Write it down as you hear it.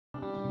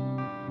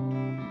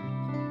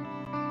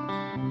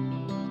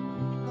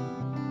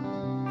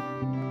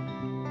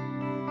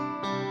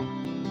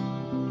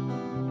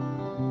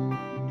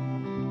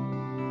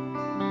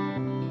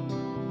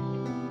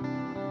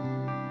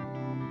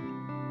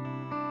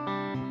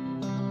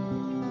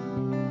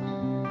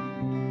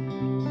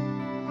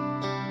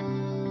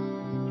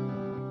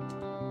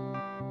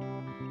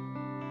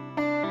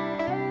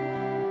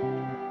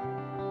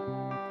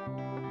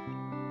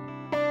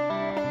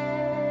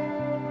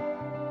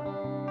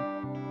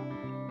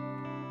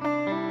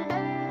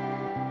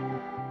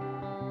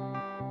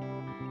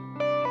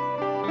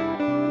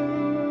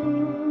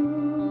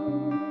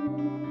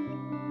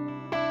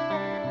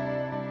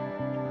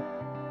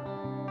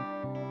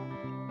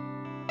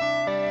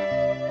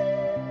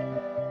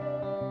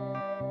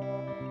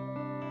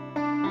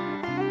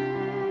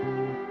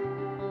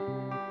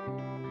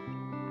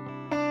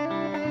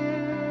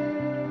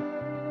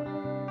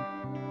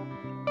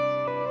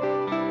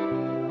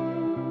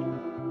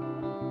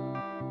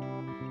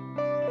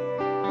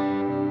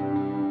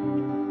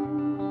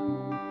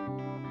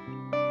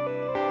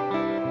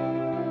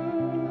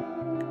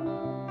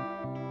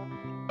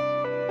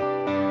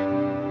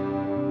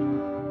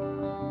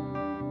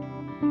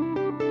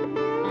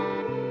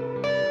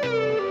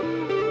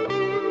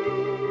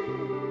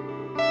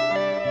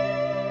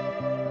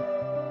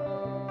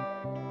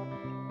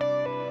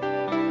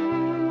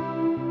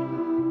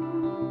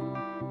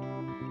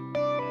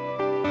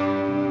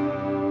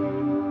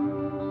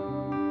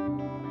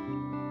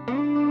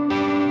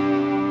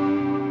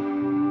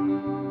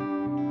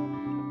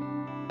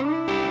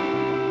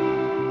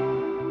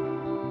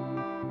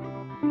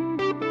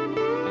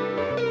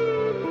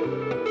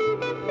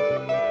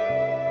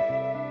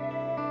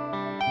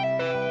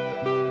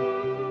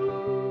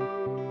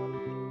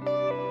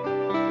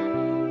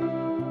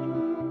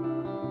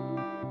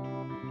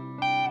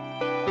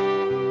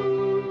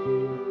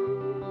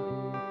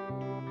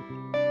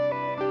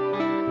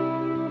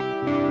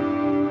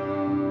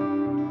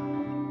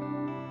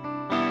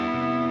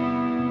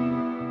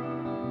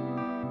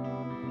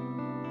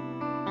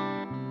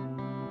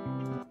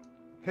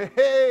Hey,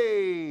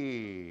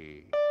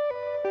 hey!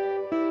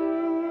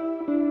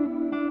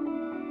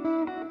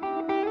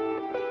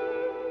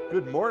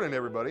 Good morning,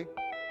 everybody.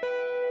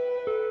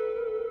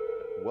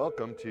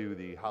 Welcome to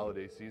the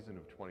holiday season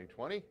of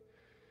 2020.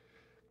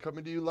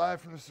 Coming to you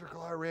live from the Circle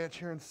R Ranch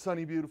here in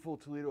sunny, beautiful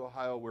Toledo,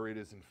 Ohio, where it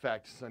is in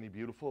fact sunny,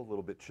 beautiful, a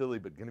little bit chilly,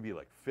 but going to be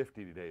like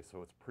 50 today,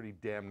 so it's pretty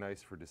damn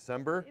nice for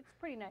December. It's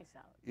pretty nice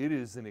out. It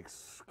is an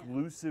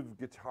exclusive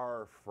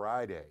Guitar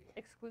Friday.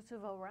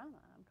 Exclusive-o-rama,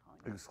 I'm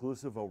calling it.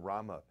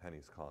 Exclusive-o-rama,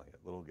 Penny's calling it,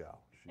 little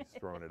gal. She's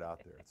throwing it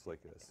out there. It's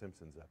like a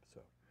Simpsons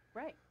episode.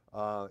 Right.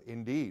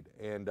 Indeed,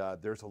 and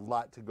there's a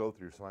lot to go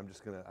through, so I'm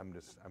just gonna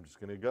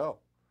go.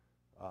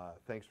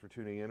 Thanks for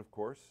tuning in, of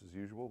course, as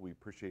usual. We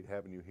appreciate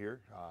having you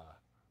here.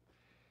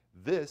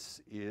 This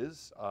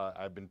is,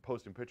 I've been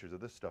posting pictures of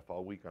this stuff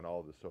all week on all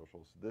of the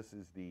socials. This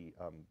is the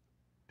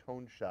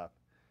Tone Shop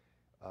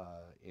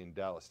in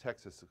Dallas,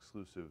 Texas,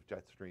 exclusive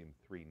Jetstream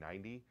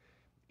 390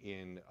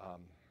 in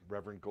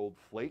Reverend Gold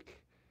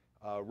Flake,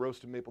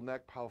 roasted maple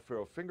neck, Palo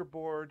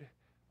fingerboard,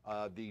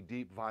 the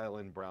deep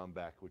violin brown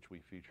back, which we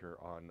feature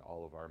on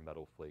all of our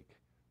metal flake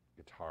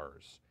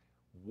guitars.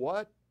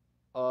 What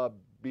a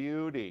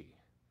beauty!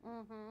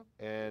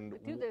 Mm-hmm. And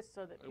do this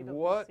so that you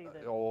don't see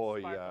the oh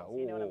sparkles, yeah,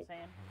 you know what I'm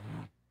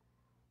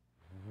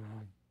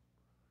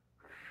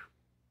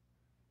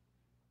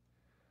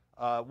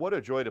saying? What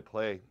a joy to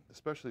play,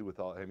 especially with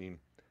all, I mean,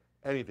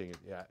 anything,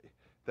 yeah.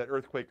 That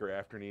earthquaker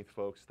afterneath,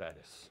 folks, that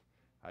is,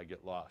 I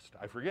get lost.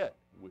 I forget.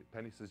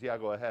 Penny says, yeah,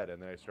 go ahead,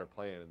 and then I start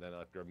playing, and then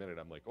after a minute,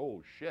 I'm like,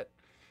 oh, shit.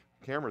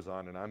 Camera's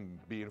on, and I'm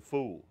being a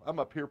fool. I'm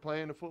up here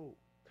playing a fool.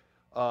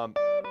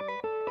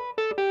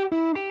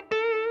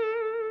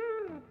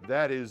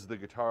 That is the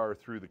guitar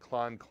through the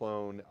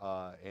clone,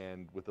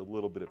 and with a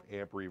little bit of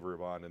amp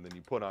reverb on, and then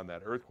you put on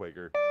that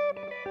earthquaker.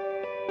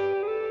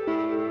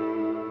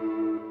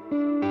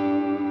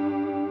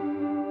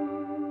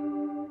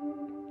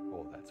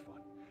 Oh, that's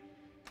fun.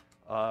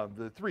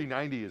 The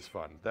 390 is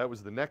fun. That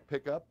was the neck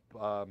pickup,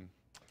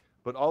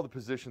 but all the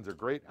positions are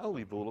great. I'll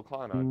leave the little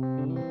clon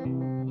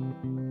on.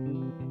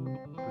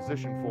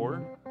 Position 4,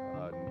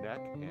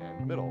 neck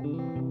and middle.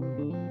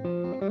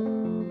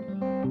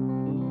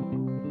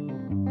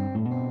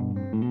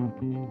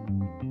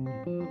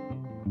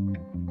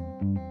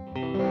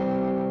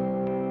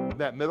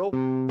 That middle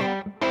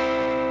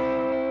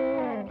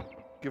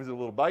gives it a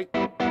little bite.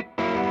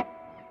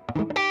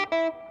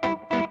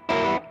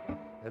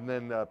 And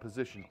then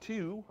position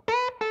 2.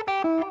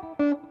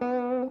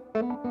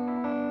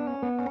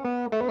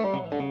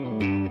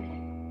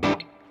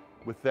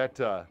 With that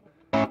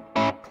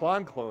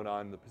clone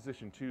on, the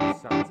position 2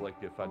 sounds like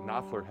if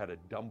Knopfler had a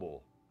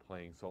Dumble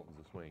playing Sultans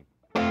of Swing.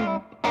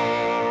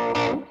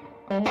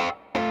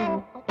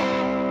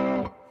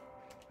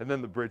 And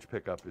then the bridge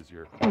pickup is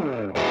your.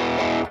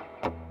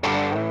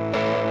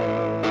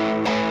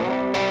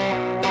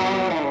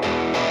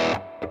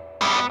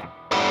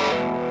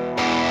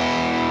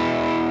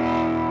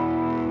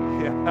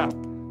 Yeah,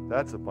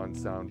 that's a fun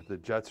sound. The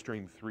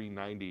Jetstream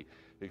 390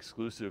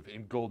 exclusive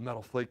in gold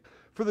metal flake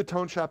for the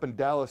Tone Shop in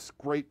Dallas.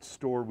 Great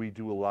store. We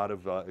do a lot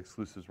of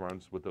exclusives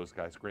runs with those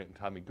guys, Grant and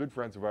Tommy, good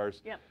friends of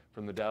ours. Yep.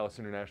 From the Dallas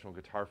International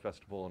Guitar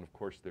Festival, and of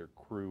course their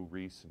crew,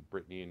 Reese and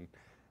Brittany and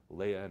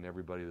Leia and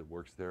everybody that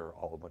works there are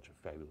all a bunch of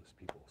fabulous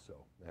people. So,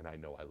 and I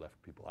know I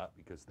left people out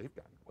because they've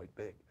gotten quite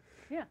big.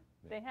 Yeah,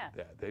 they have.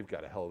 They've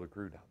got a hell of a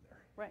crew down there.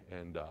 Right.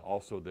 And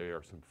also they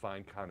are some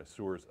fine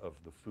connoisseurs of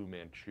the Fu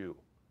Manchu.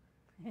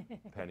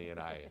 Penny and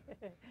I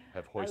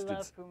have hoisted, I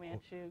love Fu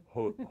Manchu.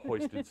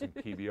 Hoisted some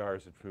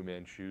PBRs at Fu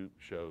Manchu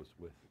shows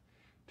with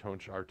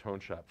our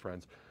Tone Shop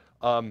friends.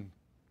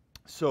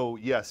 So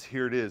yes,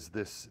 here it is.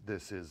 This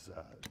is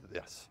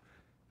yes,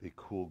 the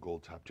cool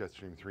gold top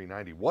Jetstream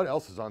 390. What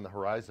else is on the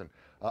horizon?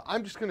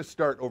 I'm just going to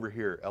start over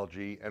here,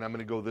 LG, and I'm going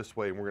to go this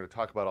way, and we're going to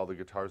talk about all the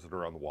guitars that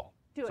are on the wall.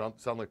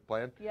 Sound like a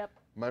plan? Yep.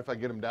 Mind if I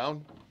get them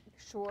down?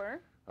 Sure.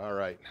 All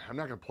right. I'm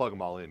not going to plug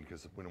them all in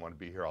because we don't want to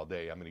be here all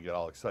day. I'm going to get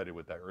all excited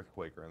with that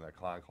earthquaker and that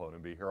clone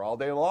and be here all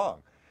day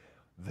long.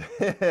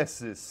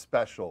 This is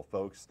special,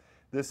 folks.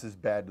 This is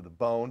bad to the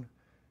bone.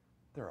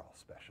 They're all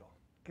special.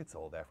 Gets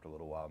old after a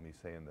little while, me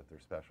saying that they're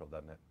special,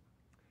 doesn't it?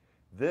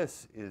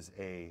 This is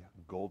a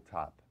gold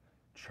top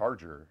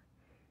Charger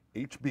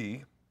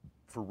HB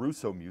for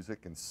Russo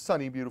Music in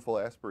sunny, beautiful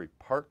Asbury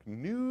Park,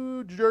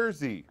 New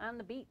Jersey. On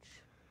the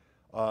beach.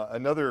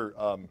 Another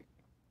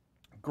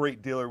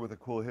great dealer with a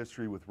cool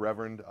history with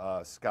Reverend.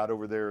 Scott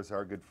over there is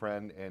our good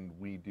friend, and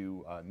we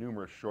do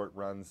numerous short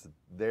runs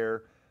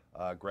there.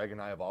 Greg and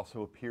I have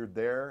also appeared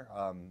there.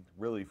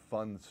 Really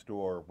fun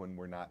store when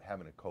we're not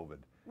having a COVID.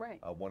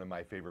 Right. One of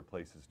my favorite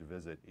places to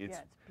visit. It's,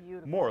 yeah, it's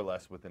beautiful. More or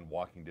less within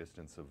walking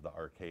distance of the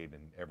arcade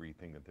and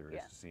everything that there is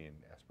Yeah. to see in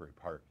Asbury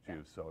Park too.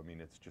 Yeah. So I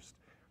mean,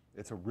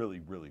 it's a really,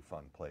 really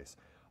fun place.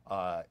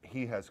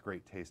 He has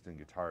great taste in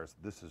guitars.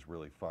 This is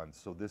really fun.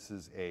 So this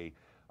is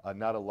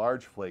not a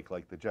large flake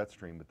like the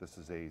Jetstream, but this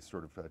is a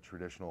sort of a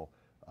traditional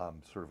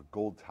sort of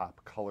gold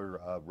top color,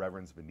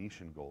 Reverend's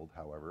Venetian gold,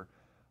 however,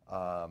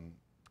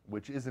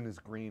 which isn't as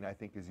green, I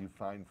think, as you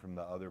find from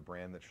the other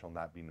brand that shall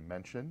not be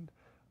mentioned.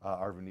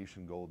 Our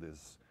Venetian gold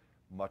is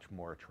much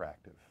more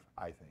attractive,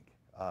 I think.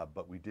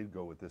 But we did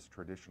go with this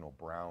traditional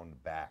brown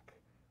back,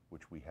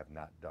 which we have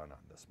not done on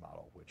this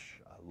model,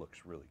 which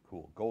looks really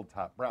cool. Gold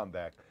top, brown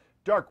back,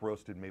 dark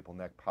roasted maple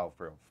neck, Powell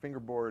Ferrell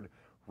fingerboard,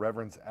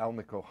 Reverend's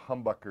Alnico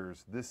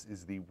humbuckers. This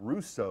is the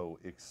Russo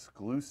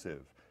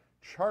exclusive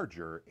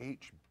Charger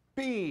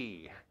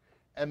HB.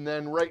 And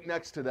then right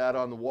next to that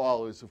on the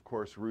wall is, of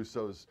course,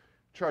 Russo's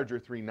Charger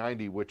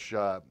 390, which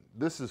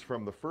this is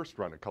from the first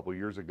run a couple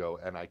years ago,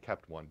 and I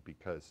kept one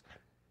because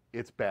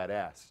it's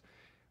badass.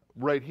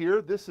 Right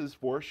here, this is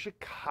for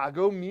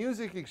Chicago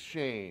Music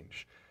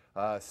Exchange.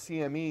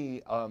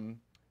 CME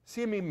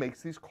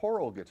makes these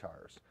choral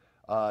guitars.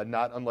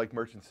 Not unlike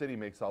Merchant City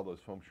makes all those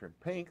foam shrimp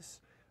pinks.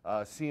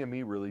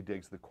 CME really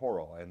digs the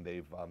choral, and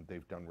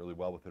they've done really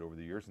well with it over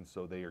the years, and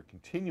so they are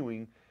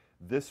continuing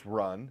this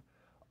run.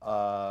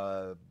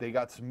 They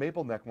got some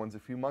maple neck ones a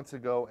few months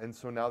ago, and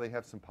so now they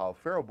have some Powell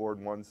Ferrell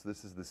board ones.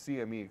 This is the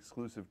CME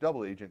exclusive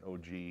double agent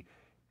OG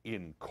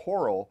in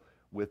coral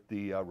with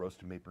the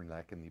roasted maple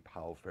neck and the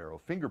Powell Ferrell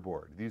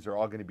fingerboard. These are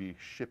all going to be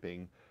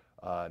shipping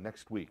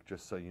next week,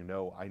 just so you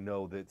know. I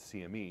know that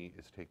CME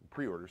is taking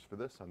pre-orders for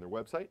this on their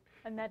website.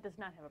 And that does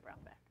not have a brown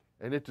back.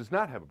 And it does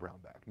not have a brown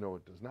back. No,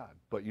 it does not.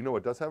 But you know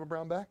what does have a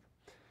brown back?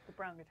 The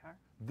brown guitar.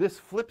 This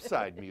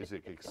Flipside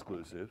music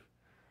exclusive.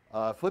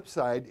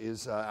 Flipside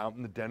is out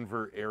in the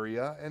Denver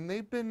area, and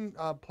they've been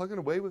plugging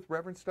away with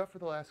Reverend stuff for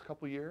the last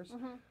couple years.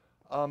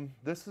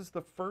 This is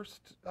the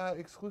first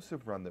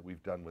exclusive run that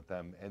we've done with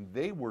them, and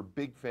they were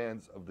big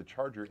fans of the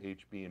Charger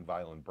HB in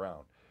Violin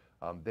Brown.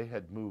 They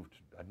had moved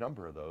a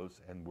number of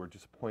those and were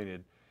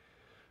disappointed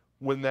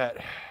when that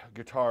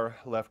guitar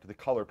left the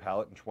color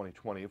palette in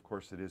 2020. Of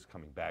course, it is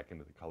coming back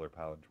into the color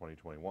palette in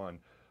 2021.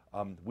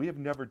 We have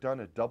never done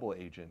a double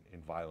agent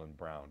in Violin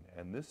Brown,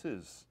 and this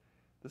is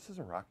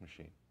a rock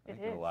machine. I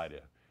ain't gonna lie to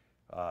you.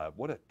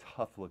 What a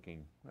tough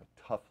looking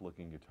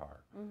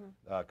guitar.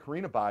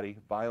 Carina body,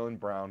 Violin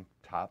Brown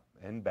top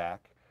and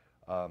back,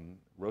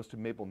 roasted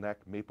maple neck,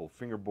 maple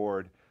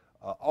fingerboard,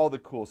 all the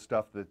cool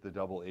stuff that the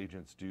double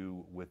agents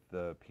do with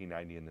the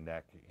P90 in the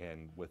neck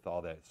and with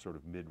all that sort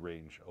of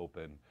mid-range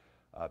open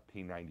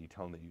P90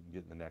 tone that you can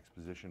get in the next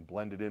position,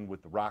 blended in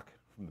with the rock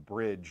from the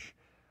bridge.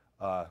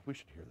 We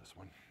should hear this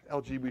one.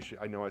 LG, we should.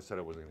 I know I said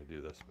I wasn't going to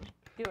do this,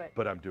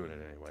 but I'm doing it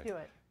anyway. Do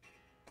it.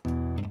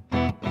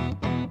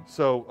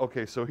 So,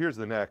 okay, so here's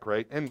the neck,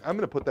 right? And I'm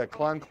going to put that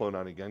clone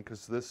on again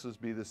because this would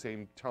be the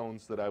same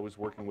tones that I was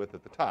working with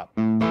at the top.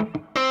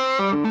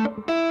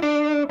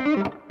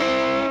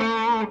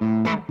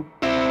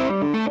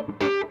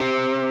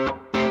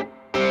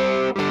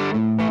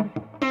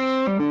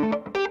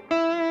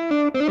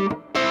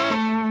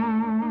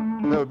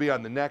 That would be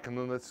on the neck, and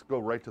then let's go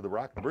right to the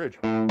rock and bridge.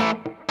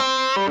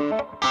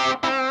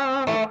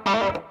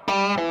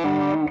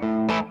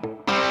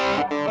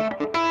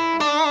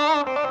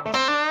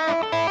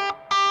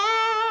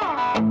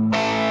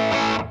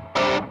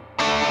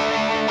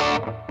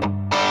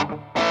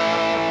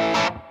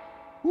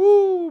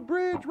 Woo,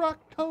 bridge, rock,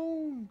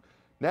 tone,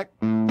 neck.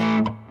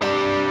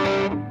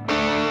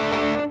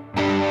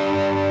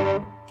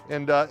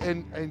 And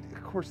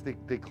of course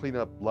they clean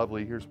up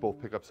lovely. Here's both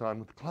pickups on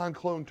with the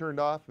clone turned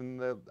off,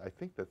 and I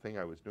think the thing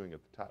I was doing at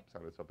the top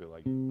sounded something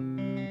like.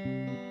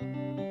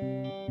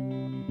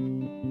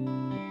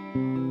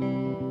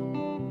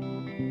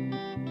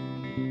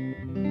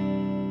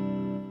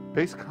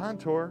 Bass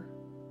contour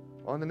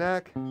on the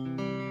neck.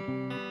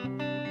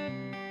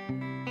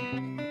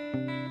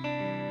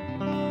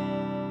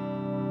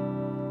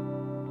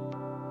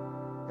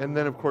 And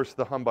then, of course,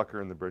 the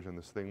humbucker and the bridge on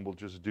this thing will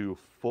just do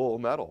full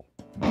metal.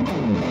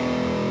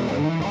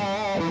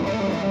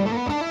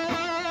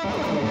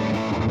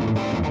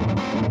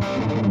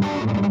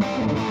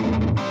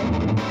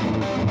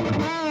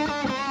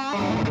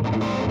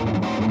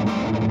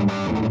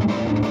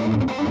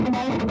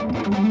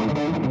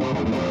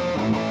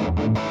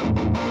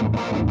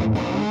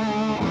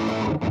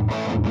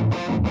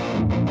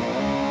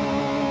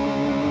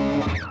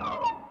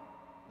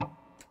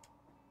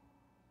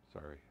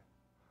 Sorry,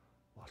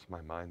 lost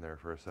my mind there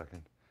for a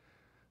second.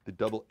 The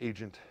double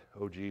agent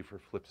OG for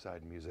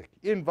Flipside music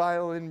in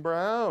Violin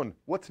Brown.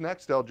 What's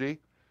next, LG?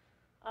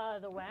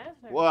 The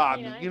Wasner. Well,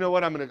 you know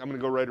what? I'm gonna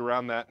go right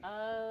around that.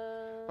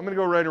 I'm gonna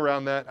go right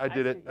around that. I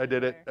did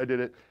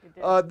it.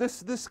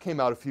 This came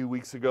out a few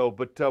weeks ago,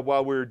 but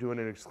while we were doing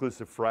an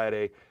exclusive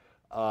Friday,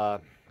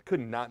 could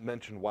not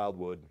mention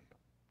Wildwood.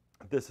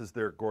 This is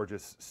their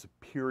gorgeous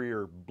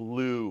Superior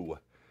Blue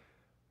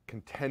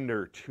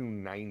Contender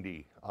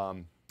 290.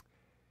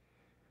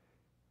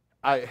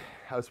 I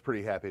was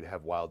pretty happy to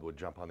have Wildwood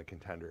jump on the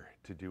Contender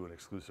to do an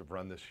exclusive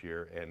run this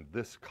year, and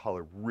this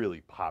color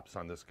really pops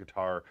on this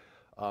guitar.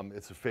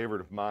 It's a favorite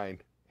of mine.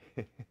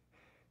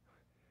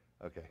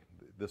 Okay,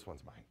 this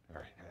one's mine.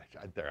 All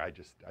right, there, I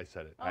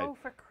said it. Oh,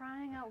 for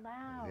crying out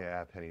loud.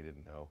 Yeah, Penny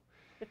didn't know.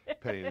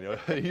 Penny didn't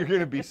know. You're going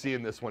to be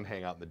seeing this one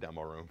hang out in the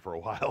demo room for a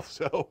while.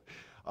 So,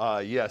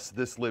 yes,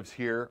 this lives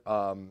here.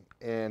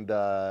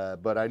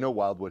 But I know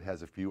Wildwood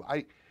has a few.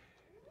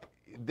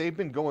 They've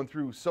been going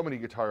through so many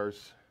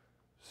guitars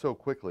so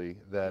quickly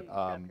that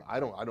You I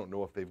don't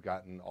know if they've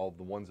gotten all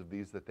the ones of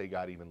these that they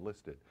got even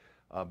listed.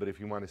 But if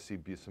you want to see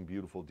some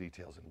beautiful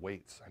details and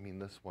weights, I mean,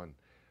 this one,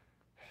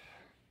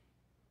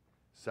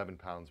 7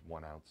 pounds,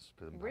 1 ounce,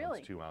 7 pounds,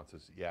 Really? 2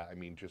 ounces. Yeah, I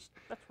mean, just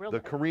That's real the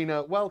light.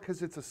 Carina, well,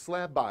 because it's a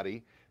slab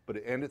body,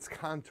 and it's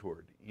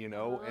contoured, you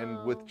know, and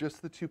Oh. with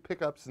just the 2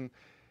 pickups, and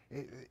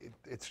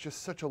it's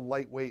just such a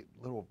lightweight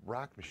little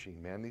rock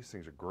machine, man. These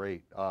things are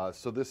great.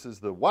 So this is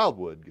the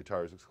Wildwood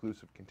Guitars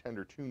Exclusive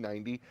Contender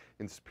 290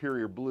 in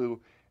Superior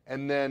Blue.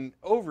 And then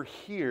over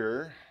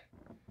here,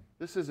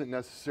 this isn't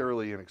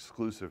necessarily an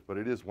exclusive, but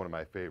it is one of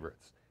my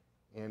favorites.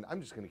 And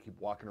I'm just going to keep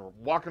walking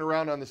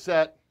around on the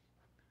set.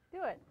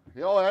 Do it.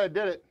 Oh, I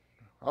did it.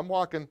 I'm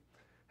walking.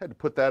 Had to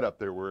put that up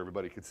there where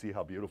everybody could see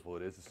how beautiful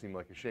it is. It seemed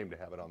like a shame to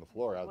have it on the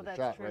floor out of the That's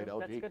shot, true. right, LG?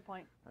 That's a good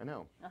point. I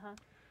know. Uh-huh.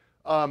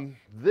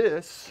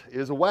 This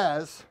is a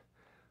Waz.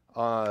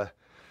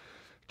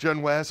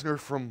 Jen Wasner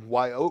from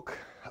Wyoke.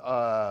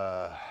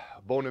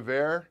 Bon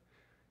Iver.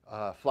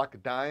 Flock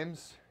of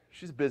Dimes.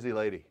 She's a busy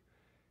lady.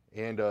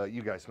 And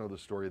you guys know the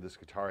story of this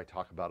guitar. I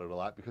talk about it a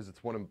lot because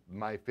it's one of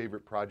my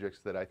favorite projects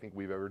that I think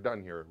we've ever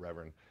done here at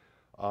Reverend.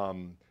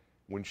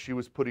 When she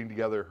was putting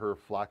together her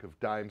Flock of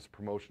Dimes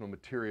promotional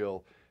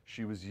material,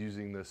 she was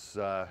using this,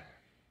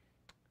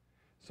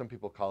 some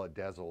people call it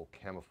dazzle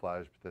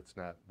camouflage, but that's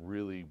not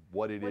really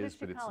what it is,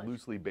 but it's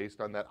loosely based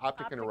on that.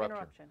 Optic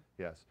Interruption.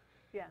 Yes.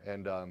 Yeah.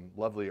 And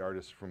lovely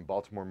artist from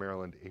Baltimore,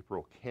 Maryland,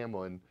 April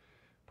Camlin,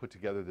 put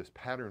together this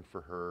pattern for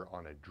her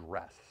on a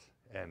dress.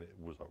 And it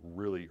was a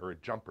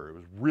jumper. It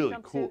was really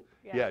cool.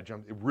 Yeah,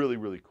 really,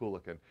 really cool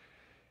looking.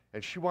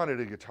 And she wanted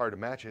a guitar to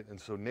match it, and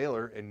so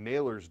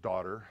Naylor's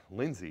daughter,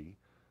 Lindsay,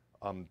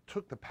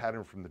 took the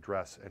pattern from the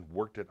dress and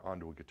worked it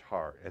onto a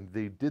guitar. And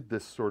they did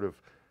this sort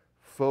of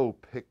faux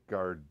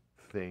pickguard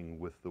thing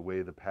with the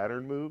way the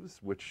pattern moves,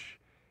 which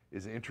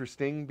is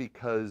interesting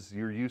because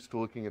you're used to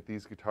looking at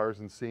these guitars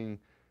and seeing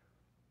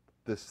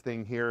this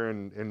thing here,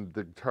 and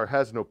the guitar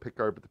has no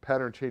pickguard, but the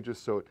pattern changes,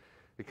 so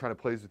it kind of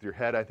plays with your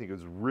head. I think it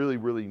was really,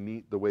 really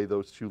neat the way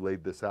those two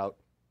laid this out.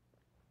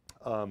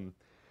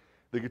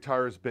 The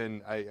guitar has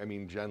been, I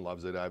mean, Jen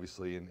loves it,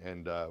 obviously,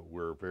 and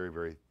we're very,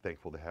 very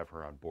thankful to have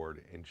her on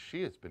board. And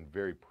she has been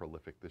very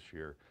prolific this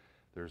year.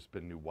 There's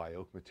been new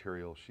Wyoke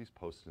material. She's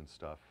posting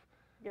stuff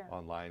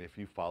online. If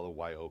you follow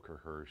Wyoke or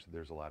her,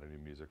 there's a lot of new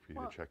music for you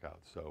to check out.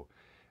 So,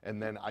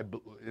 and then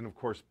and of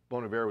course,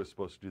 Bon Iver was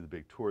supposed to do the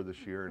big tour this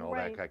year, and all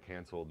that got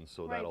canceled, and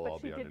so that'll all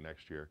be on to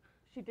next year.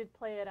 She did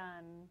play it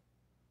on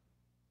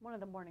one of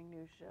the morning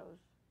news shows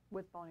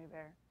with Bon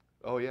Iver.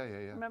 Oh, yeah.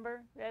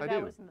 Remember? I that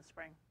do. was in the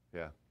spring.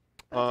 Yeah.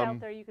 But it's out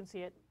there, you can see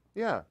it.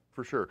 Yeah,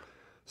 for sure.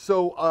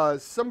 So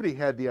somebody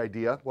had the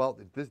idea, well,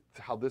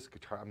 this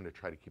guitar, I'm going to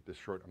try to keep this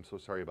short. I'm so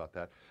sorry about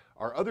that.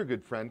 Our other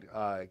good friend,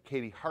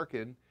 Katie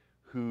Harkin,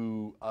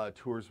 who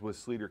tours with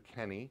Sleater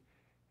Kinney,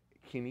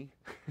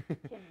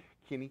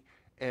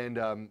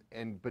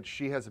 but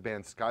she has a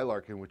band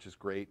Skylarkin, which is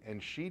great,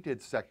 and she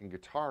did second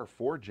guitar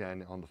for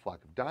Jen on the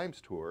Flock of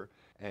Dimes tour,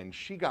 and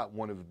she got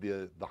one of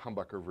the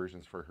humbucker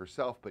versions for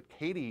herself, but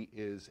Katie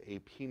is a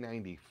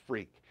P90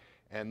 freak.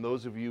 And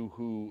those of you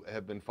who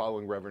have been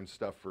following Reverend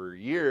stuff for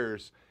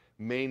years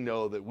may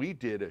know that we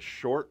did a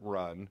short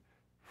run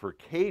for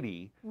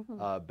Katie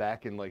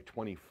back in like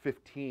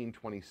 2015,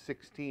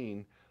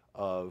 2016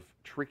 of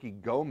Tricky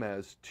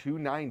Gomez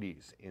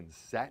 290s in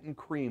satin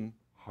cream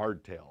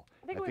hardtail.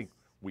 I think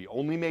we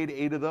only made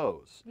 8 of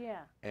those.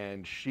 Yeah.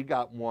 And she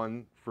got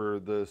one for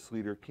the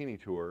Sleater Kinney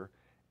tour.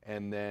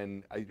 And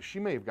then she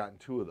may have gotten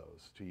 2 of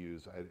those to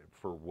use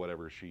for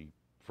whatever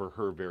for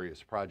her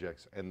various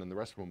projects, and then the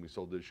rest of them we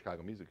sold to the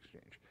Chicago Music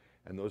Exchange.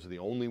 And those are the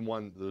only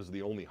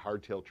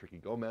hardtail Tricky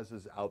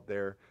Gomez's out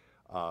there.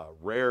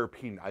 Rare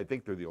I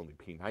think they're the only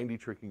P90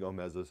 Tricky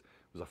Gomez's.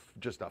 It was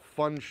just a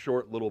fun,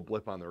 short little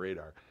blip on the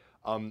radar.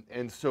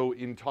 And so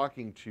in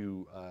talking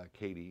to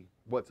Katie,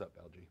 what's up,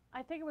 LG?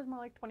 I think it was more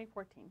like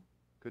 2014.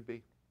 Could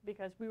be.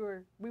 Because we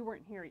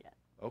weren't here yet.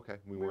 Okay,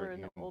 we were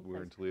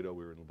were in Toledo,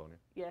 we were in Livonia.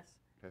 Yes.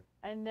 Okay.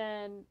 And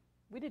then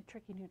we did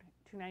Tricky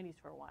 290s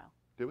for a while.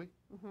 Did we?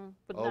 Mm-hmm.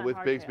 But with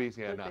Bigsby's,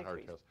 yeah, not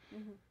hardtails.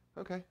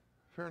 Okay,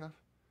 fair enough.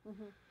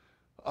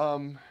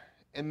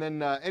 And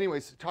then,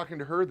 anyways, talking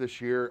to her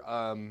this year,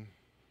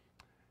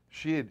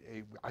 she had,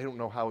 I don't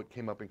know how it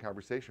came up in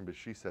conversation, but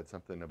she said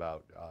something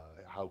about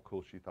how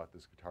cool she thought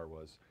this guitar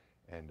was,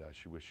 and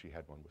she wished she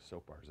had one with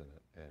soap bars in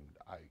it. And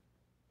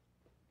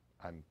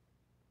I'm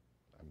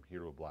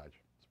here to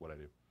oblige. That's what I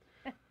do.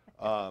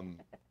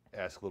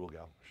 Ask little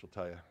gal, she'll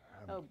tell you.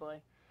 Oh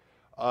boy.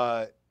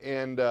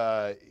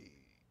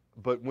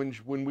 But when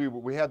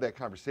we had that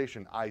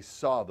conversation, I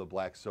saw the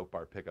black soap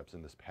bar pickups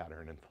in this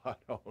pattern and thought,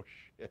 oh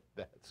shit,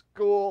 that's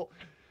cool.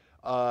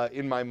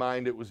 In my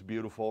mind, it was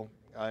beautiful.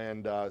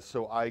 And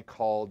so I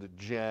called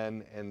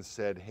Jen and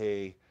said,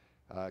 hey,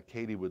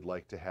 Katie would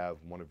like to have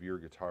one of your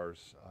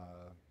guitars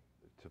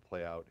to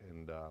play out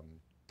and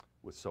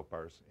with soap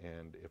bars.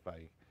 And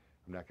I'm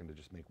not going to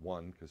just make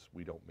one because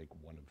we don't make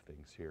one of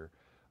things here.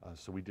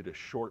 So we did a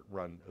short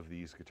run of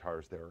these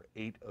guitars. There are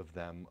 8 of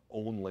them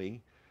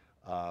only.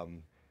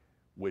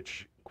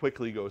 which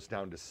quickly goes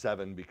down to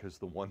 7 because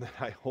the one that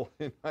I hold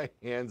in my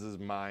hands is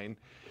mine.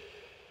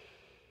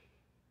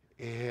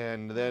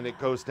 And then it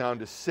goes down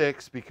to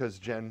 6 because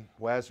Jen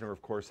Wasner,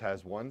 of course,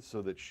 has one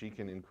so that she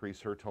can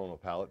increase her tonal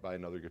palette by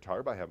another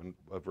guitar by having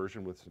a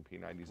version with some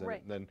P90s in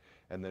Right. it.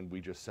 And then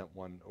we just sent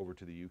one over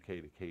to the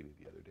UK to Katie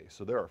the other day.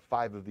 So there are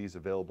 5 of these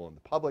available in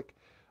the public.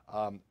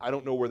 I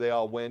don't know where they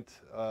all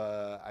went.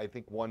 I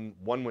think one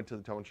went to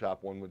the Tone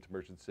Shop, one went to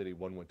Merchant City,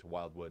 one went to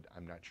Wildwood.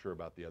 I'm not sure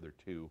about the other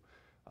 2.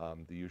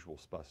 The usual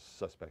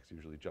suspects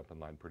usually jump in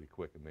line pretty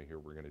quick and they hear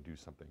we're going to do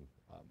something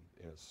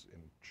in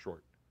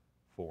short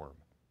form.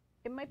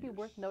 It might be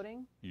worth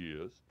noting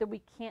Yes. that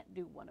we can't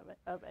do one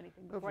of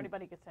anything before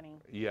anybody gets any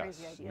crazy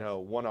ideas. No,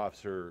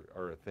 one-offs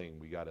are a thing.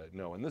 We got to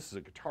know. And this is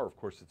a guitar, of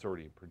course, it's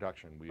already in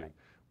production.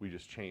 We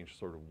just changed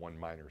sort of one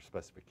minor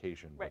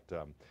specification. Right.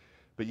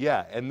 But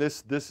yeah, and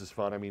this is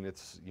fun. I mean,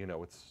 it's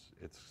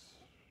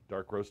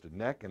dark roasted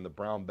neck and the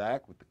brown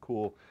back with the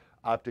cool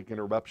optic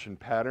interruption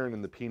pattern,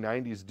 and the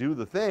P90s do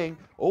the thing.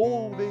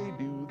 Oh, they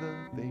do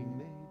the thing,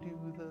 they do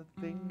the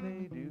thing,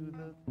 they do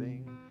the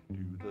thing,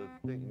 do the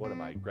thing. What am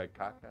I, Greg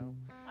Koch now?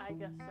 I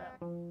guess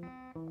so.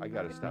 I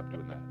got to stop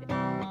doing that.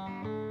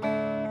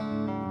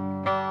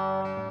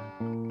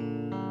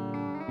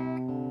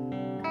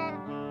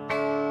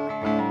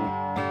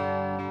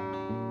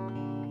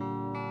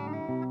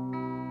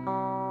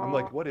 I'm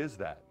like, what is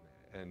that?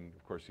 And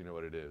of course, you know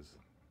what it is.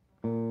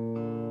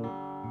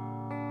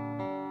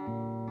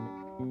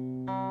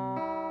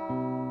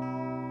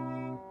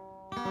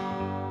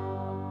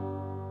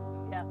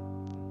 Yeah.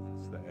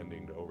 It's the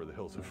ending to Over the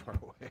Hills and Far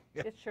Away.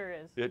 It sure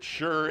is. It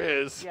sure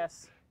is.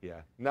 Yes.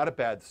 Yeah, not a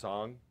bad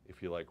song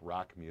if you like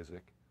rock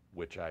music,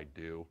 which I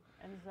do.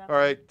 And All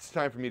right, it's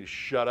time for me to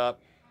shut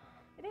up.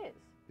 It is.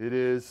 It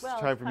is. Well,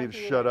 it's time it's for me time to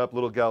for you shut to- up.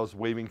 Little gal's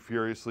waving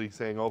furiously,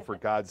 saying, "Oh, for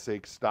God's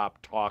sake, stop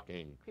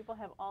talking." People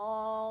have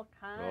all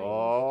kinds.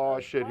 Oh,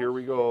 of shit, here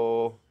we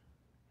go.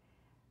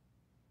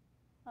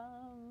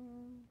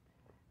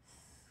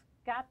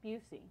 Scott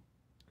Busey.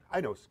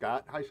 I know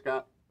Scott. Hi,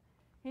 Scott.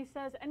 He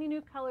says, any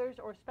new colors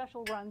or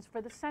special runs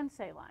for the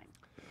Sensei line?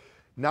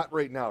 Not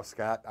right now,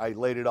 Scott. I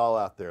laid it all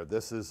out there.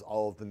 This is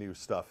all of the new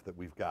stuff that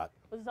we've got.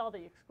 This is all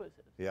the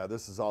exclusives. Yeah,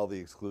 this is all the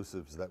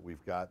exclusives that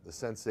we've got. The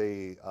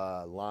Sensei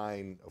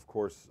line, of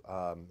course,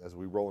 as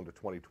we roll into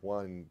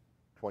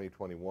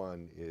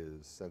 2021,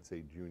 is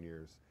Sensei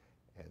Juniors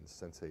and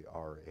Sensei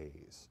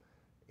RAs.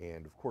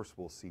 And of course,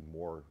 we'll see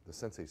more. The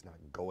Sensei's not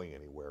going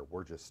anywhere.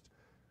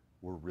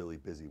 We're really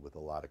busy with a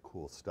lot of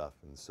cool stuff.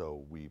 And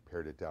so we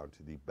pared it down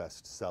to the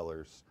best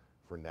sellers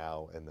for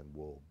now, and then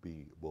we'll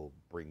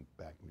bring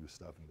back new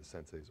stuff into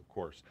Senseis, of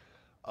course.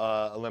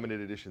 A limited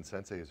edition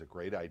Sensei is a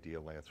great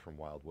idea, Lance from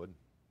Wildwood.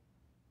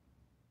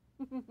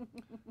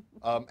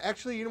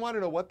 Actually, you want to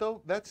know what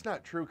though? That's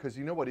not true, because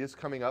you know what is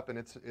coming up, and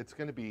it's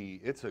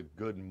a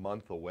good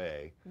month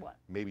away. What?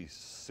 Maybe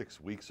 6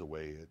 weeks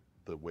away.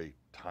 The way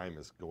time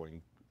is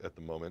going at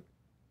the moment.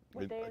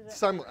 What day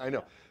is it? I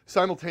know.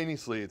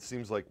 Simultaneously, it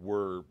seems like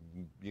we're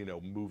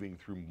moving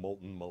through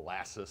molten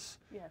molasses.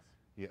 Yes.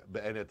 Yeah,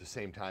 and at the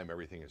same time,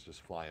 everything is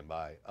just flying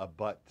by.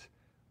 But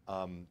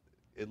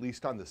at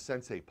least on the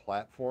Sensei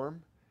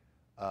platform,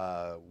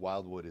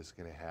 Wildwood is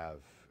going to have,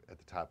 at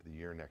the top of the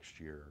year next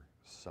year,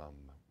 some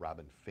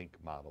Robin Fink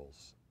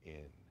models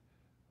in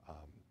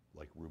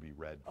like ruby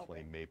red,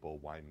 flame maple,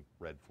 wine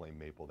red, flame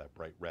maple, that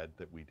bright red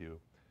that we do.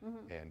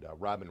 Mm-hmm. And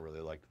Robin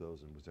really liked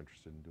those and was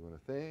interested in doing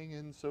a thing.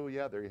 And so,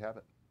 yeah, there you have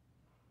it.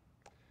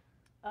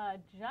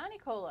 Johnny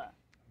Cola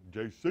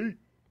JC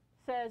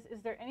says,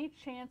 is there any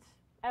chance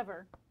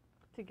ever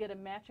to get a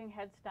matching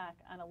headstock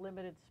on a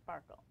limited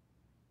sparkle?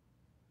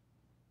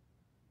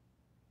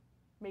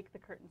 Make the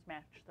curtains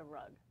match the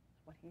rug,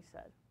 is what he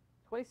said.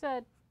 That's what he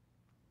said.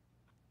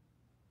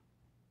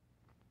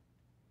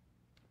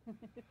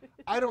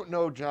 I don't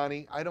know,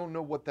 Johnny. I don't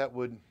know what that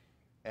would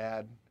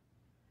add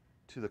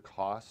to the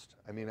cost.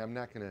 I mean, I'm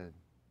not gonna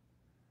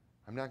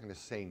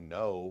say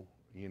no.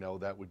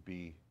 That would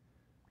be.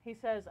 He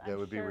says that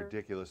would be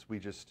ridiculous. We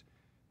just,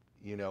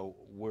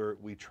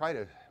 we try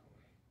to.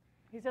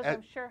 He says,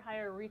 I'm sure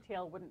higher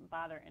retail wouldn't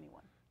bother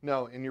anyone.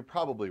 No, and you're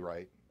probably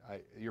right.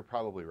 You're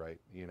probably right.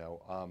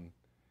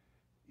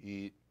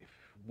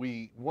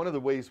 One of the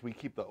ways we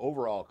keep the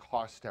overall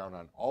cost down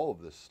on all of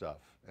this stuff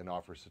and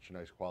offer such a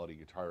nice quality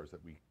guitar is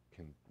that we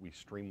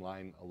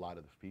streamline a lot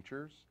of the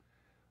features,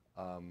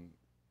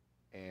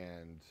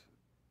 and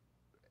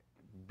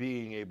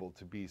being able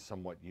to be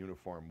somewhat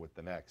uniform with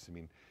the necks. I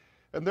mean,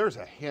 and there's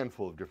a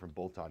handful of different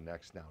bolt-on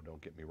necks now.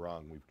 Don't get me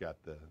wrong. We've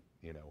got the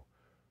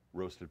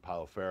roasted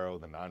Palo Ferro,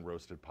 the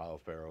non-roasted Palo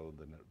Ferro,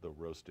 the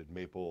roasted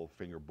maple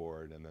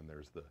fingerboard, and then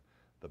there's the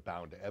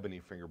bound to ebony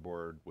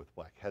fingerboard with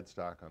black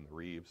headstock on the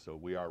Reeve. So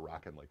we are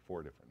rocking like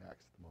 4 different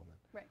necks at the moment.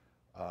 Right.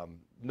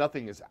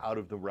 Nothing is out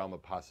of the realm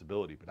of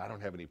possibility, but I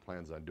don't have any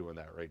plans on doing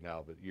that right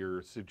now. But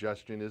your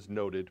suggestion is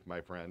noted,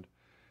 my friend,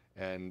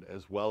 and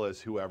as well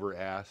as whoever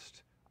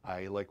asked.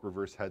 I like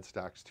reverse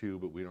headstocks too,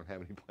 but we don't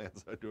have any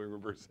plans on doing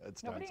reverse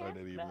headstocks on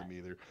any of them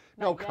either.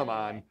 No, come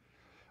on.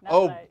 Not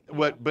Oh, that I, you know.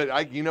 what?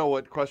 But you know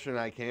what question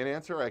I can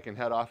answer? I can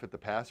head off at the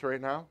pass right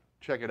now.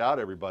 Check it out,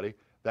 everybody.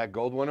 That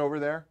gold one over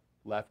there,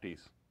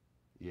 lefties.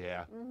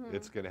 Yeah,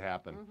 it's going to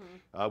happen.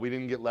 We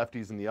didn't get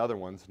lefties in the other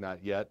ones,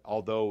 not yet,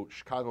 although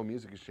Chicago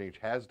Music Exchange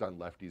has done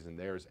lefties in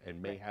theirs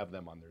and may have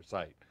them on their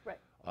site. Right.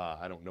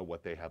 I don't know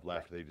what they have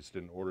left. They just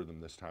didn't order them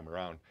this time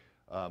around.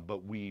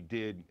 But we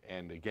did,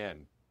 and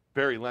again,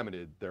 very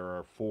limited. There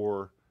are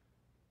 4.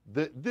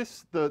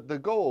 The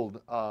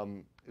gold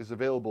is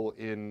available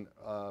in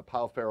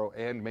Palo Ferro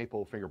and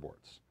maple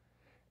fingerboards,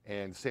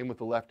 and same with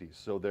the lefties.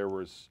 So there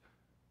was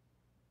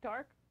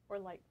Dark or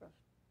light roast?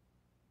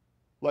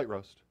 light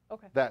roast.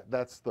 Okay.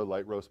 That's the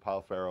light roast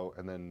Palo Ferro,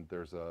 and then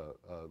there's a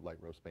light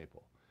roast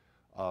maple.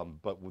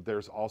 But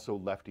there's also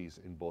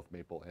lefties in both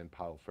maple and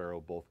Palo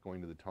Ferro, both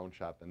going to the tone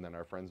shop. And then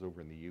our friends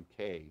over in the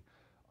UK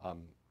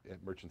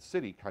at Merchant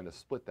City kind of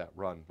split that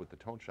run with the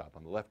tone shop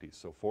on the lefties.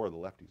 So 4 of the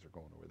lefties are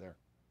going over there.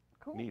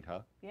 Cool. Neat, huh?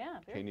 Yeah,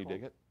 very Can you cool.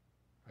 dig it?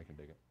 I can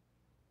dig it.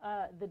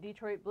 The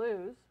Detroit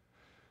Blues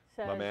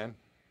says, My man.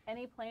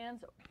 any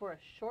plans for a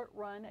short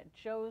run at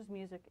Joe's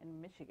Music in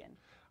Michigan?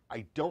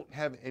 I don't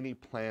have any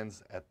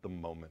plans at the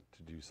moment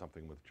to do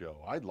something with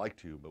Joe. I'd like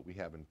to, but we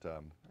haven't.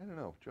 I don't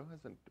know. Joe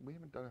hasn't. We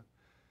haven't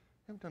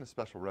done a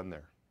special run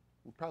there.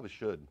 We probably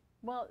should.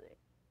 Well,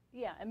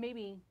 yeah, and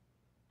maybe,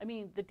 I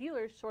mean, the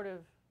dealers sort of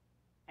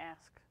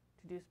ask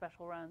to do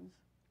special runs,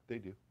 They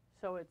do.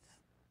 so it's,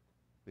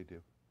 They do.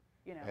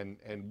 you know.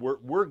 And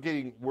we're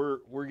getting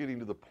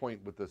to the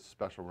point with the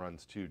special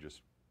runs too.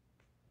 Just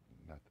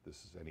not that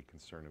this is any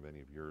concern of any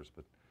of yours,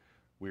 but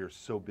we are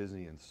so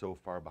busy and so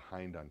far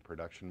behind on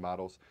production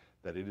models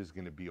that it is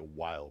going to be a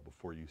while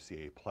before you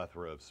see a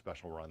plethora of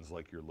special runs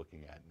like you're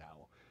looking at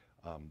now.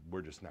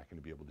 We're just not going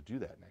to be able to do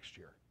that next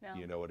year. No.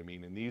 You know what I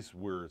mean? And these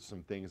were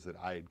some things that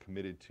I had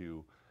committed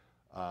to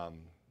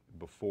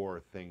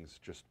before things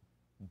just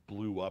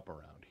blew up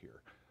around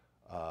here.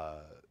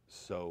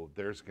 So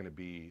there's going to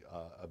be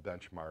a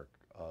benchmark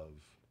of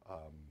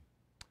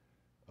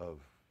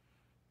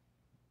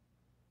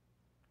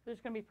There's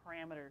going to be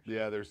parameters.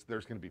 yeah, there's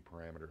going to be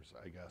parameters,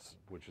 I guess,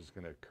 which is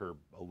going to curb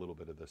a little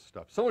bit of this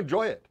stuff. So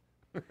enjoy it.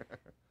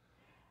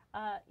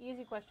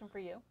 Easy question for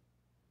you.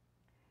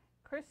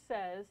 Chris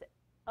says,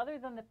 other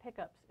than the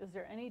pickups, is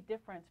there any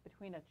difference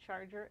between a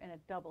charger and a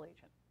double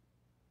agent?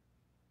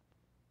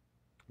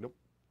 Nope.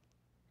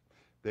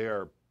 They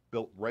are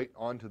built right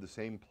onto the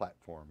same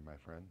platform, my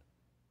friend.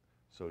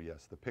 So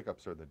yes, the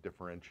pickups are the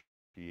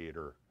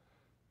differentiator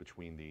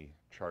between the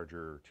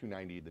Charger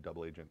 290, the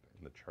double agent,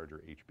 and the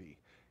Charger HB,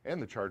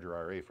 and the Charger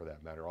RA for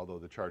that matter, although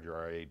the Charger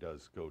RA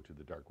does go to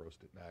the dark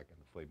roasted neck and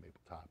the flame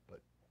maple top, but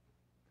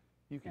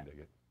you can dig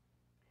it.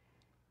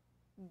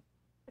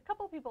 A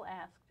couple of people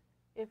asked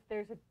if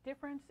there's a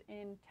difference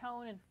in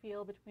tone and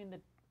feel between the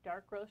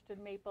dark roasted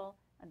maple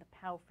and the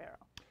Palo Ferro.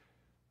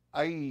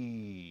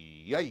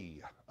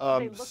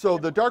 So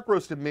the dark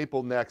roasted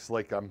maple necks,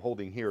 like I'm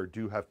holding here,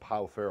 do have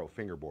Palo Ferro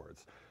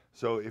fingerboards.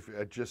 So if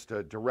just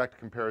a direct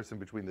comparison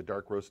between the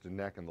dark roasted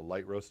neck and the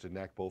light roasted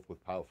neck, both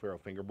with Palo Ferro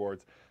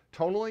fingerboards,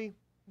 tonally,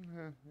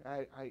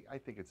 I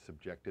think it's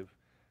subjective.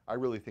 I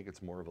really think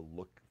it's more of a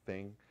look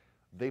thing.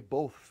 They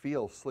both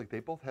feel slick. They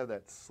both have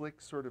that slick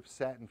sort of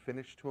satin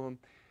finish to them.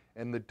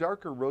 And the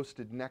darker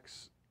roasted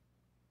necks,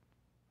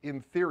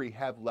 in theory,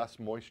 have less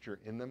moisture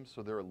in them,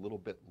 so they're a little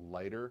bit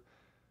lighter.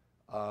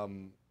 I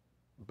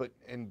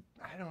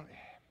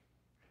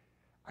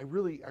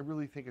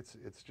really think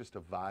it's just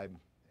a vibe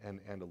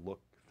and a look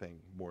thing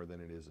more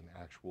than it is an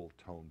actual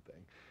tone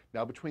thing.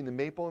 Now, between the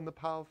maple and the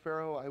Palo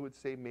Ferro, I would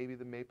say maybe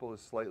the maple is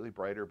slightly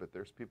brighter, but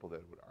there's people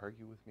that would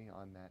argue with me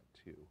on that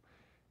too.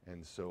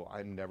 And so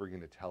I'm never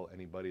going to tell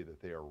anybody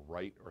that they are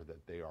right or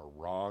that they are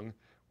wrong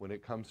when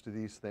it comes to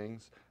these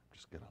things. I'm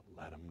just going to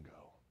let them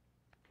go.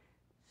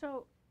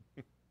 So,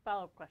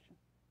 follow-up question.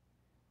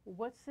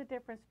 What's the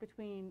difference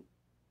between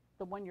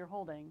the one you're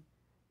holding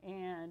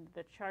and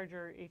the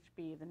Charger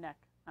HB, the neck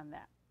on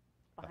that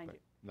behind Nothing.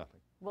 you?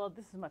 Nothing. Well,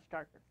 this is much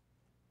darker.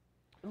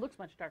 It looks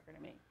much darker to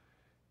me.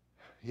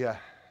 Yeah,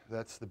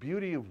 that's the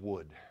beauty of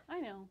wood.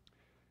 I know.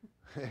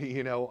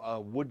 You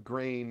know, wood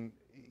grain,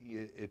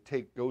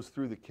 it goes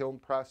through the kiln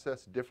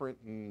process different,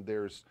 and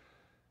there's,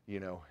 you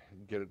know,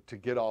 to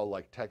get all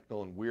like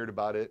technical and weird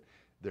about it,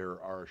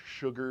 there are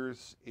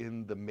sugars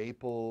in the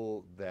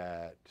maple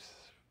that,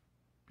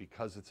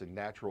 because it's a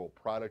natural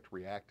product,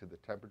 react to the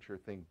temperature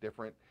thing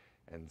different,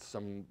 and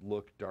some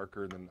look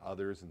darker than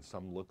others and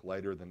some look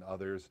lighter than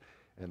others.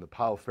 And the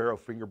Palo Ferro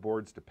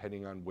fingerboards,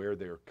 depending on where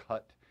they're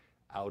cut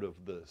out of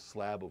the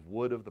slab of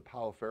wood of the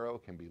Palo Ferro,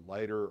 can be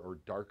lighter or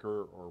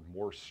darker or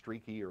more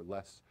streaky or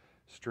less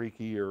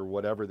streaky or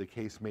whatever the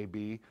case may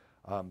be.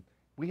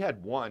 We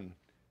had one,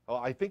 oh,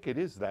 I think it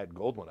is that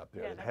gold one up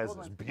there. Yeah, that that has gold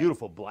this one's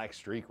beautiful black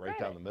streak right Grab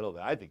down it. the middle of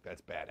it. I think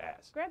that's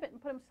badass. Grab it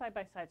and put them side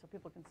by side so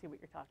people can see what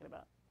you're talking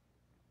about.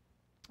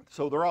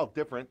 So they're all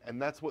different,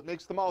 and that's what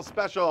makes them all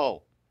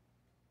special.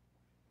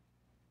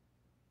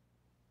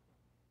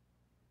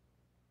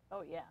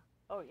 Oh, yeah.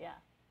 Oh, yeah.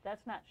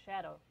 That's not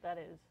shadow. That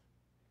is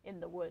in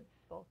the wood,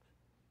 folks.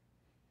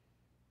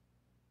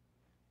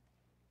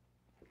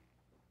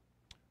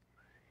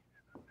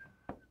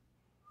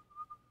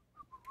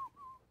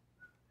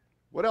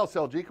 What else,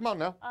 LG? Come on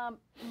now.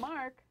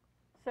 Mark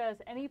says,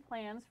 any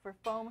plans for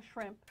foam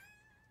shrimp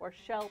or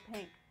shell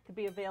pink to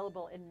be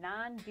available in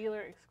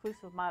non-dealer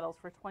exclusive models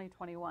for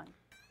 2021?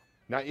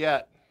 Not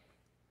yet.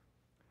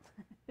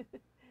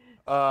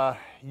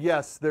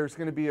 Yes, there's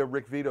going to be a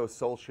Rick Vito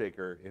Soul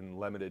Shaker in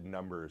limited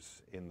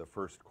numbers in the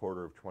first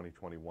quarter of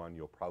 2021.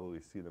 You'll probably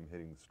see them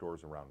hitting the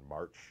stores around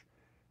March,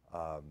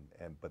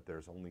 but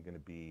there's only going to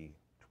be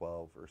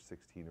 12 or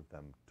 16 of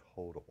them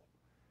total.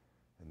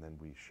 And then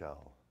we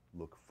shall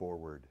look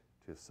forward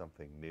to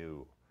something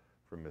new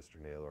from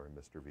Mr. Naylor and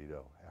Mr.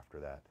 Vito after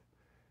that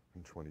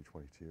in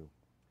 2022.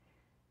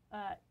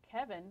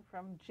 Kevin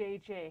from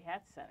JJ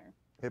Hat Center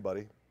Hey,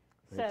 buddy.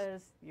 Thanks.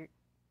 says,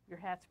 your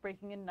hat's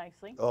breaking in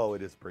nicely. Oh,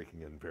 it is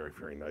breaking in very,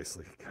 very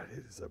nicely. God,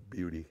 it is a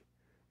beauty.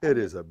 It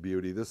is a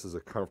beauty. This is a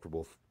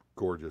comfortable,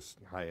 gorgeous,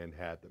 high-end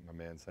hat that my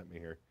man sent me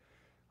here.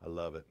 I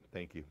love it.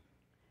 Thank you.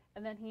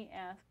 And then he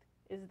asked,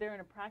 is there an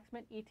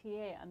approximate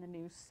ETA on the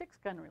new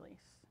 6-gun release?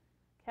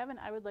 Kevin,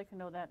 I would like to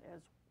know that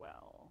as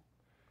well.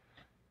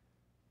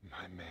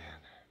 My man.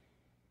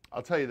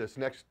 I'll tell you this,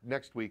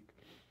 next week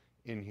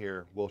in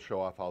here, we'll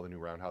show off all the new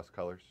Roundhouse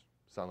colors.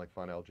 Sound like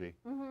fun, LG?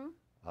 Mm-hmm.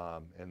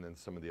 And then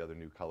some of the other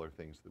new color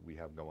things that we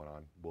have going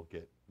on. We'll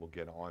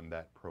get on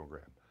that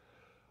program.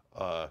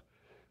 The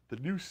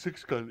new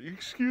 6-gun,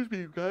 excuse me,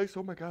 you guys.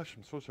 Oh my gosh,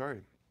 I'm so sorry.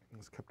 I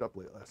was kept up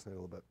late last night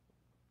a little bit.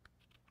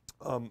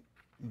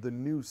 The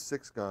new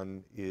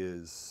 6-gun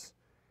is,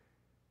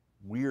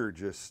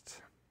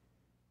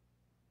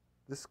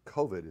 this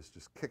COVID is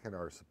just kicking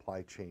our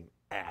supply chain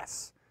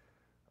ass.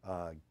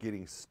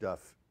 Getting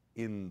stuff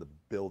in the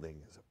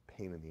building is a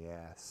pain in the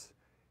ass.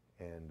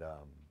 And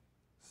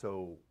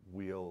so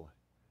we'll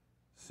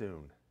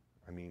soon,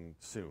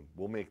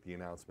 we'll make the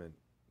announcement.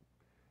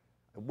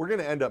 We're going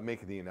to end up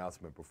making the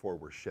announcement before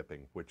we're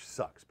shipping, which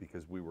sucks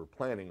because we were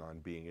planning on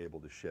being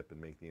able to ship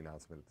and make the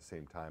announcement at the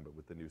same time. But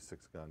with the new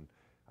 6-gun,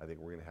 I think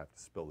we're going to have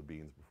to spill the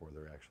beans before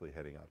they're actually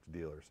heading out to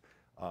dealers.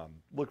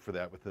 Look for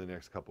that within the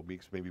next couple of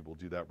weeks. Maybe we'll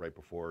do that right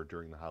before or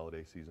during the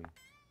holiday season.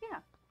 Yeah,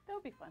 that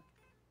would be fun.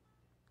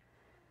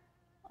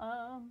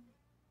 No.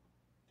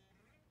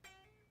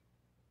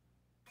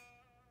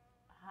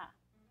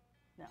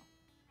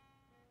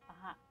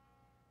 Aha.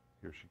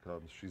 Here she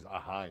comes. She's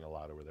ahaing a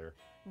lot over there.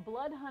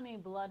 Blood Honey,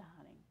 Blood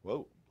Honey.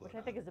 Whoa. Which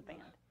I think is a band.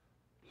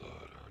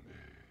 Blood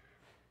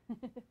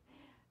Honey.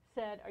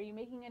 Said, are you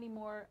making any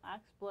more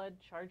Oxblood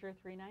Charger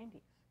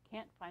 390s?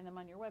 Can't find them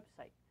on your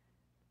website.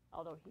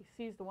 Although he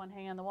sees the one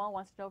hanging on the wall,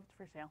 wants to know if it's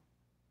for sale.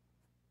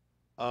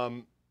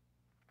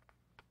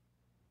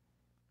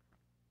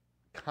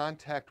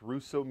 Contact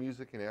Russo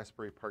Music in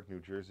Asbury Park,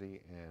 New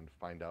Jersey, and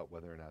find out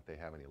whether or not they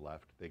have any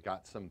left. They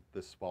got some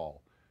this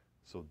fall,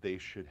 so they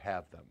should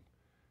have them.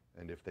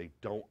 And if they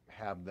don't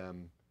have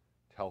them,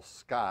 tell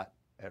Scott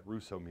at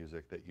Russo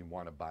Music that you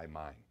want to buy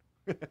mine.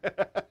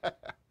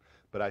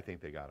 But I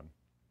think they got them.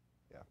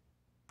 Yeah,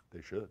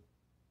 they should.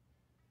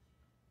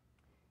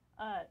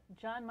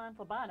 John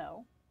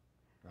Montalbano.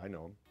 I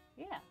know him.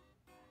 Yeah.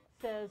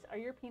 Says, are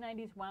your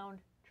P90s wound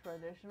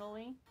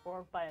traditionally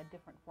or by a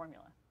different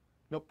formula?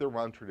 Nope, they're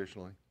wound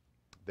traditionally.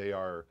 They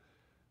are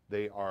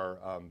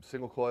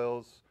single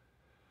coils.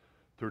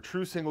 They're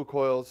true single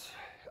coils.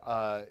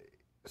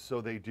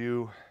 So they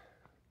do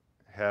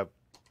have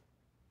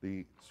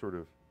the sort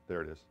of,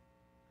 there it is.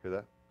 Hear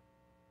that?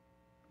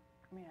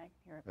 I mean, I can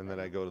hear it. And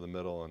then I go to the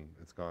middle and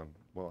it's gone.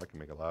 Well, I can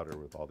make it louder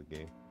with all the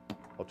gain.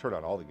 I'll turn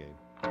on all the gain.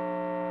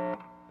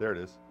 There it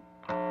is.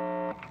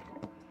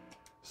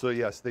 So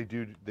yes, they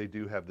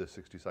do have the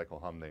 60 cycle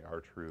hum. They are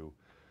true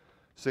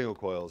single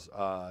coils.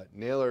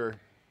 Naylor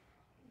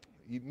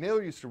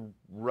used to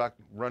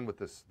run with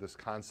this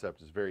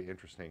concept. It's very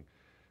interesting.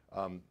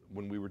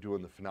 When we were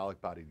doing the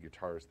phenolic bodied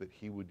guitars, that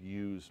he would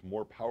use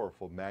more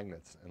powerful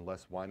magnets and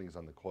less windings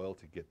on the coil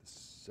to get the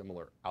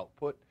similar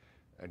output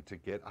and to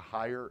get a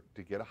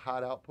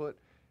hot output.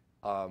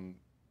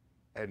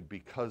 And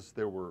because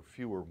there were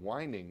fewer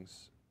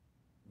windings,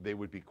 they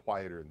would be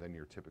quieter than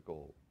your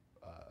typical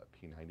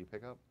P90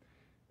 pickup.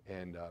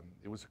 And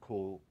it was a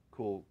cool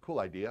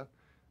idea.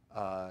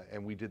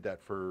 And we did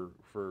that for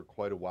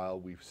quite a while.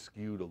 We've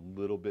skewed a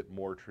little bit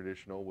more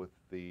traditional with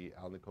the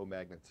Alnico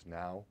magnets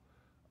now.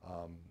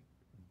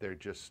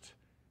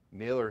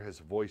 Naylor has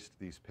voiced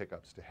these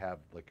pickups to have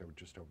like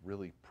just a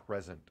really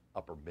present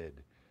upper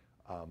mid,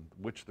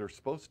 which they're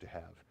supposed to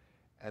have.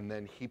 And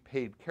then he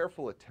paid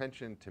careful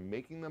attention to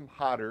making them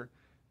hotter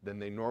than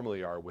they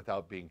normally are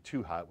without being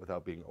too hot,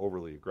 without being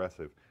overly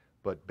aggressive,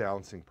 but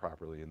balancing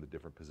properly in the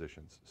different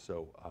positions.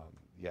 So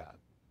yeah,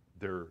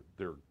 they're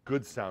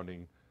good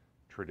sounding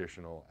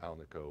traditional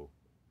Alnico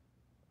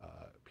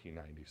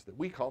P90s that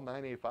we call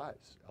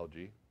 9A5s,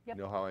 LG. Yep.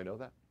 You know how I know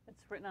that?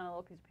 It's written on a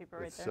little piece of paper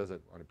right there. It says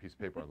it on a piece of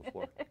paper on the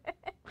floor.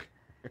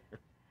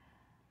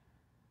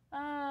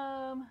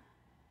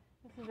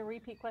 This is a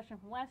repeat question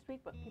from last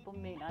week, but people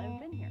may not have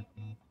been here.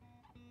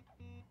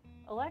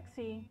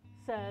 Alexi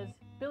says,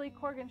 Billy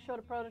Corgan showed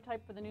a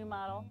prototype for the new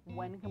model.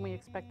 When can we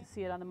expect to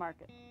see it on the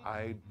market?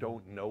 I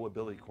don't know a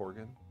Billy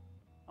Corgan.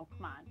 Oh,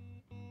 come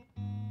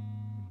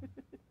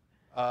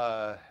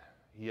on.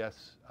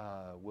 Yes,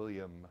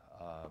 William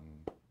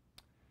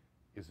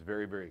is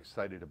very, very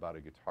excited about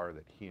a guitar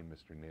that he and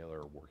Mr.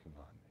 Naylor are working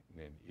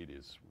on, and it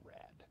is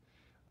rad.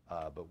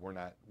 But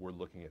we're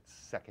looking at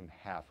second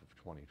half of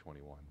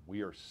 2021.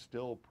 We are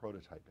still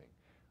prototyping.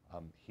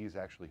 He's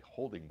actually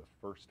holding the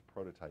first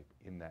prototype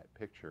in that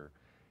picture,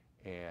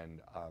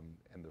 and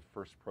the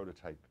first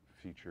prototype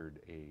featured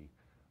a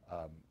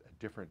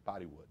different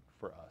body wood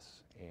for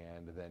us,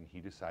 and then he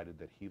decided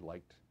that he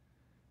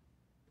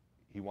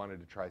wanted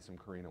to try some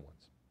Carina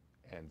ones,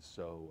 and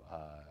so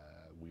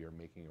we are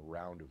making a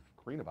round of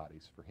Carina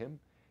bodies for him,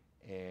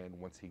 and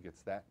once he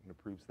gets that and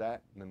approves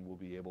that, then we'll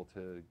be able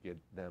to get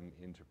them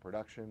into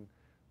production.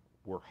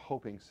 We're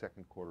hoping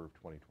second quarter of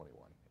 2021,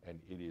 and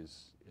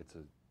it's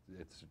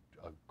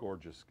a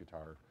gorgeous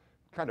guitar,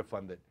 kind of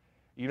fun that.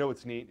 You know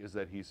what's neat is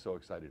that he's so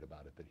excited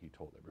about it that he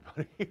told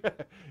everybody.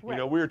 Right. You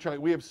know,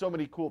 we have so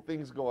many cool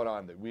things going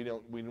on that we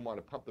didn't want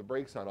to pump the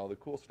brakes on all the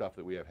cool stuff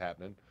that we have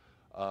happening.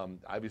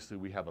 Obviously,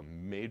 we have a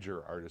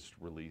major artist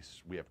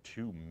release. We have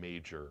 2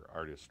 major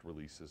artist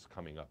releases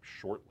coming up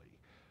shortly.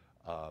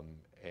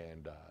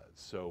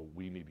 So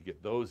we need to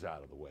get those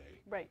out of the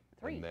way. Right,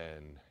 3. And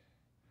then,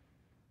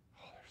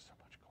 there's so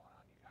much going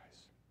on, you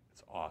guys.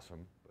 It's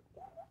awesome, but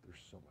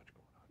there's so much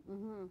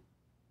going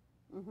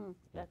on.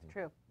 That's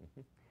true.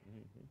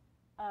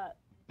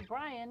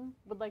 Brian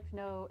would like to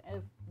know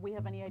if we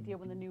have any idea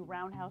when the new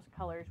Roundhouse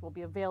colors will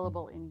be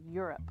available in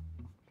Europe.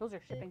 Those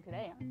are shipping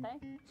today, aren't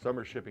they? Some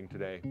are shipping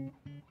today.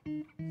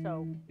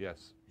 So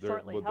Yes,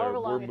 shortly, however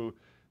long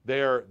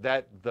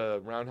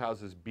the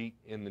roundhouses beat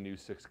in the new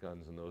 6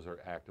 guns, and those are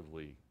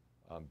actively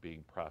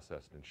being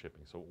processed and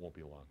shipping. So it won't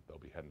be long. They'll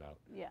be heading out.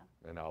 Yeah.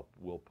 And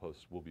we'll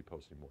be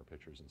posting more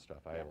pictures and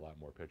stuff. I have a lot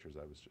more pictures.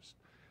 I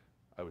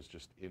was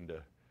just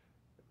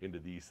into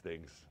these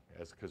things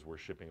because we're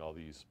shipping all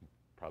these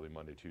probably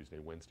Monday, Tuesday,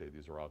 Wednesday.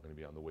 These are all going to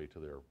be on the way to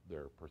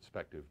their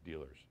prospective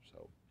dealers.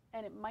 So.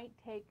 And it might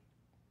take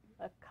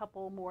a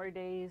couple more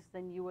days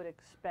than you would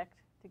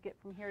expect to get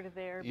from here to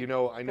there. You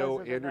know, I know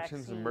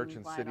Andertons and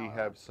Merchant City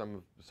have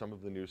some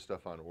of the new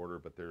stuff on order,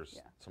 but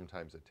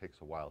sometimes it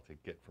takes a while to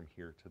get from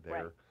here to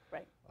there.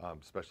 Right.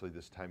 Especially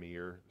this time of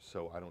year.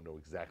 So I don't know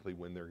exactly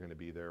when they're going to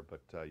be there,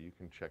 but you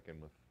can check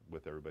in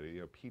with everybody.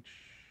 You know, Peach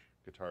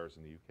Guitars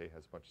in the UK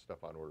has a bunch of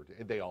stuff on order.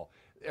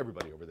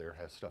 Everybody over there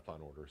has stuff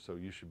on order, so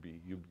you should be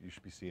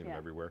seeing them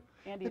everywhere.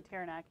 Andy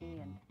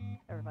Taranaki and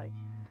everybody.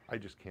 I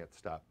just can't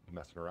stop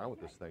messing around with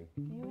this thing.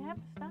 You have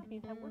to stop.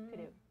 You have work to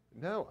do.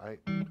 No, I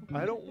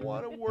don't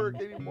want to work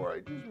anymore.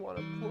 I just want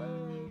to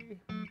play.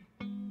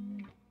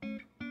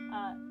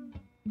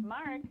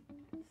 Mark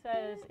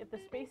says if the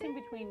spacing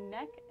between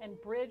neck and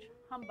bridge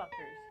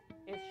humbuckers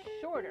is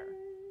shorter,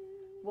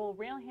 will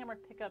railhammer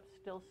pickups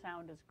still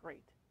sound as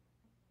great?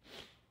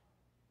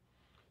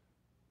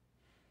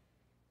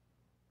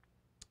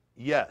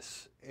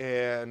 Yes,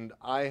 and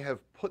I have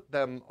put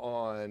them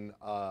on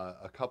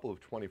a couple of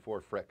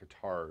 24 fret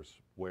guitars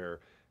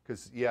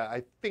because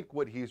I think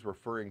what he's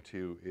referring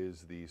to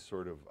is the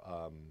sort of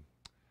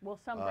well,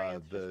 some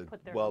brands just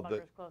put their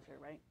humbuckers closer,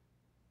 right?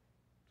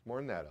 It's more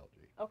than that,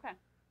 LG. Okay.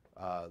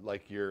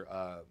 Like your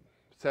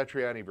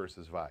Satriani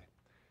versus Vi.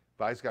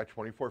 Vi's got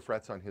 24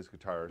 frets on his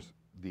guitars.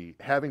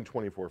 Having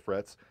 24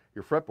 frets,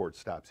 your fretboard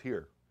stops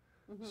here.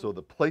 So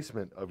the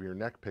placement of your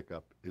neck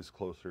pickup is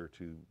closer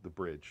to the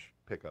bridge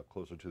pickup,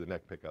 closer to the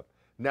neck pickup,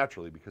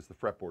 naturally because the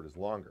fretboard is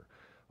longer.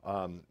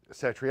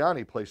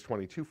 Satriani plays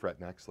 22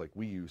 fret necks like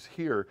we use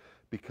here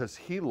because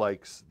he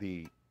likes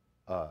the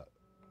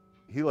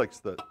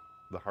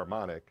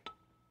harmonic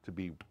to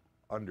be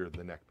under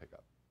the neck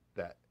pickup.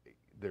 That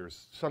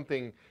there's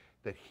something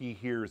that he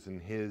hears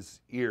in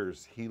his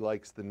ears. He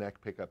likes the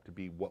neck pickup to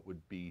be what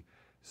would be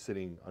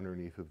sitting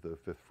underneath of the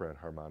 5th fret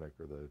harmonic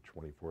or the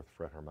 24th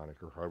fret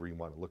harmonic, or however you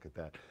want to look at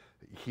that.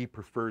 He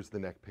prefers the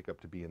neck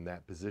pickup to be in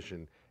that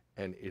position,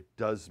 and it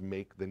does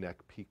make the neck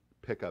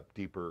pickup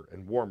deeper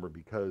and warmer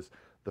because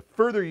the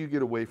further you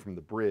get away from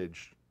the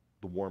bridge,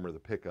 the warmer the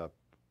pickup,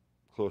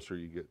 closer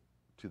you get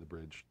to the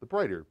bridge, the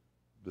brighter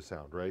the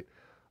sound, right?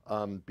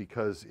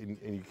 Because, and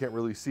you can't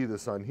really see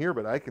this on here,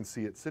 but I can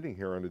see it sitting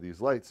here under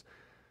these lights.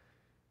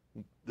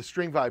 The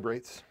string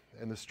vibrates,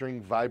 and the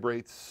string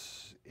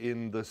vibrates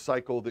in the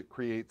cycle that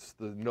creates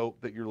the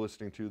note that you're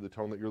listening to, the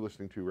tone that you're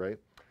listening to, right?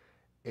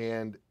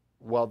 And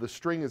while the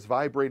string is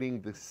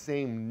vibrating the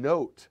same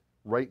note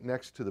right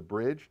next to the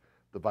bridge,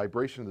 the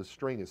vibration of the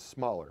string is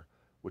smaller,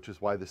 which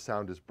is why the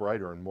sound is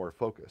brighter and more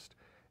focused.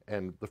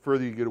 And the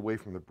further you get away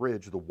from the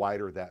bridge, the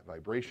wider that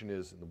vibration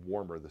is and the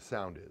warmer the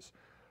sound is.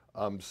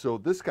 So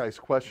this guy's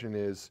question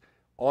is,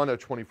 on a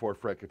 24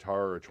 fret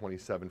guitar or a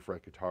 27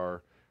 fret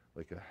guitar,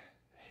 like a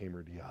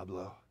Hamer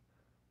Diablo,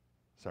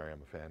 sorry,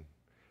 I'm a fan,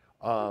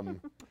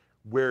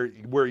 where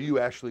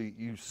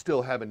you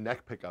still have a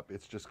neck pickup,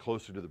 it's just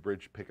closer to the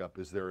bridge pickup.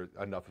 Is there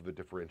enough of a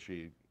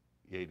differentiation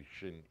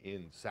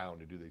in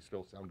sound, and do they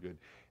still sound good?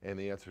 And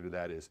the answer to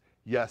that is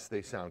yes,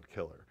 they sound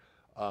killer.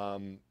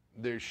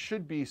 There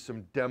should be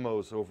some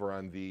demos over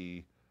on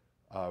the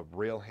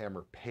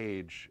Railhammer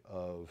page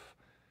of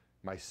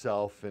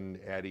myself and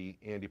Andy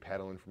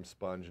Padalin from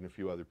Sponge and a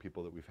few other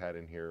people that we've had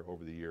in here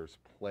over the years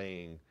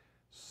playing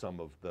some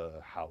of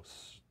the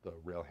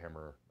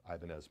Railhammer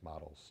Ibanez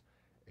models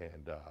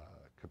and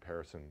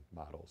comparison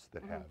models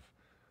that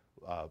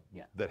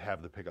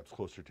have the pickups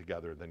closer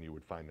together than you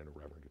would find in a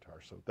Reverend guitar.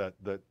 So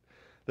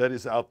that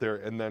is out there.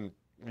 And then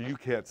you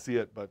can't see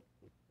it, but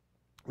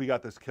we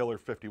got this killer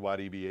 50-watt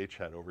EBH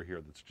head over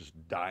here that's just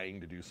dying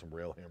to do some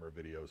Railhammer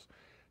videos,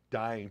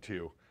 dying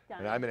to.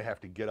 And I'm going to have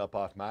to get up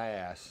off my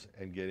ass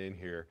and get in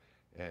here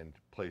and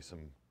play some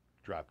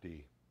drop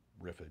D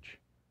riffage,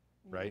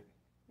 right?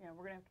 Yeah,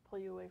 we're going to have to pull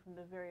you away from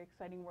the very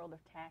exciting world of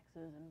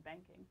taxes and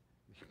banking.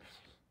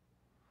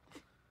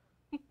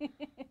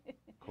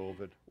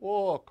 COVID.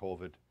 Oh,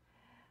 COVID.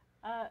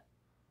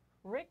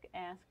 Rick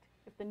asked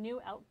if the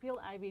new outfield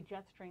Ivy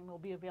Jetstream will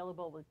be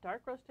available with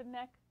dark roasted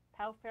neck,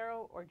 Pau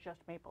Ferro, or just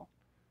maple.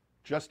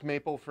 Just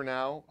maple for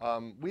now.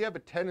 We have a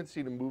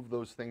tendency to move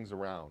those things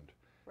around.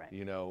 Right.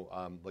 You know,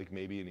 like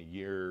maybe in a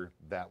year,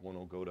 that one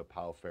will go to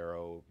Pau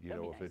Ferro. You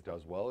know, if it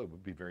does well, it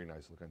would be very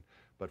nice looking.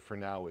 But for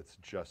now, it's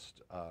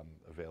just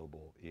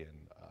available in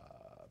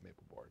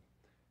maple board.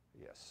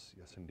 Yes,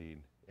 yes,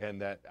 indeed.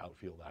 And that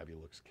outfield Ivy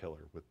looks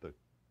killer with the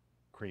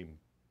cream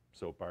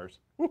soap bars.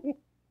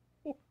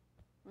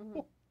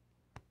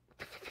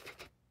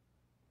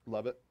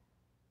 Love it.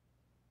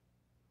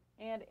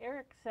 And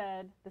Eric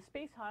said the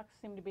Space Hawks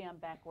seem to be on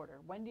back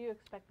order. When do you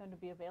expect them to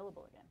be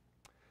available again?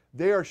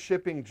 They are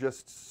shipping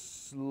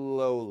just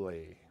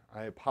slowly.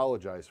 I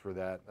apologize for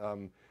that.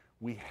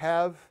 We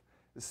have,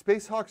 the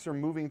Space Hawks are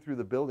moving through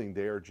the building.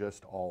 They are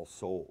just all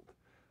sold.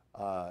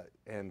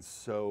 And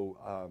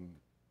so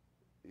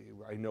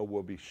I know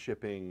we'll be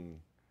shipping,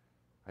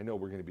 I know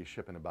we're going to be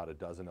shipping about a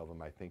dozen of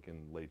them, I think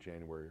in late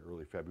January,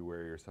 early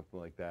February or something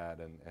like that.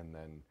 And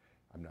then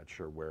I'm not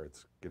sure where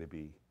it's going to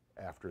be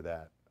after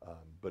that.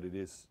 But it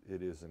is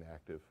an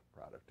active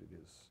product.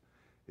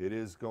 It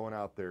is going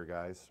out there,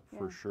 guys,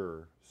 for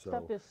sure. So,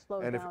 stuff is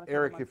slowed and if down.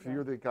 Eric, if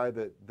you're the guy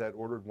that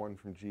ordered one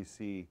from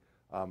GC,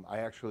 I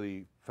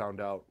actually found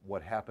out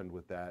what happened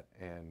with that,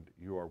 and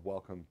you are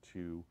welcome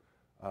to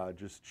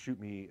just shoot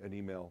me an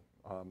email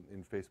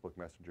in Facebook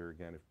Messenger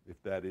again,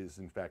 if that is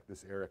in fact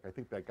this Eric. I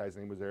think that guy's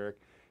name was Eric.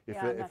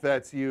 If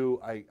that's you,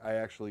 I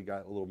actually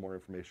got a little more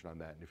information on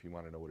that, and if you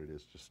want to know what it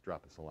is, just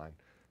drop us a line,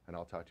 and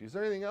I'll talk to you. Is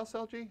there anything else,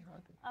 LG?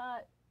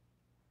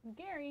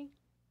 Gary,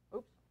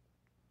 oops,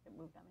 it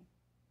moved on me.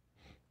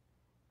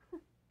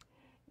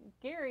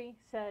 Gary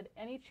said,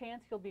 any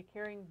chance you'll be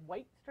carrying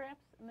white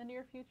straps in the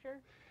near future?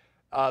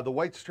 The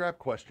white strap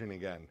question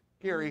again.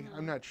 Gary,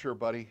 I'm not sure,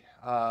 buddy.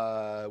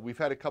 We've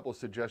had a couple of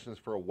suggestions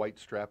for a white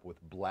strap with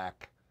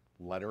black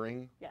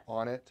lettering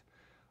on it.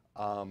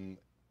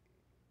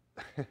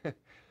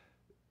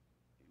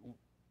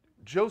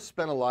 Joe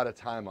spent a lot of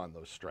time on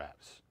those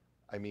straps.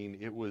 I mean,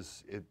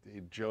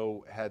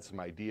 Joe had some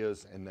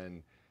ideas, and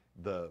then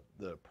the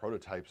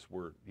prototypes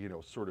were, you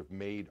know, sort of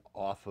made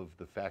off of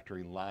the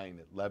factory line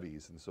at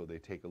Levy's, and so they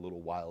take a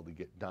little while to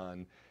get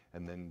done.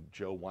 And then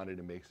Joe wanted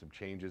to make some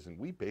changes, and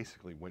we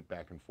basically went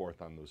back and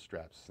forth on those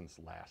straps since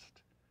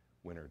last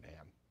winter,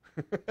 damn.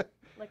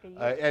 Like a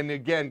year. And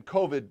again,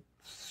 COVID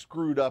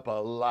screwed up a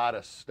lot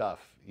of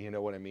stuff, you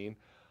know what I mean?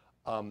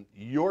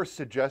 Your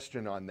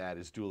suggestion on that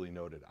is duly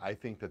noted. I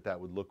think that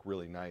would look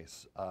really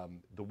nice.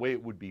 The way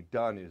it would be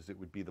done is it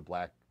would be the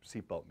black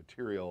seatbelt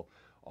material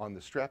on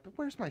the strap. But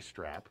where's my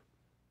strap?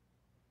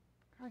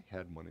 I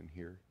had one in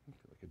here. I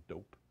feel like a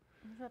dope.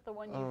 Is that the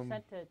one you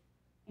sent to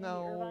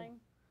Andy Irvine?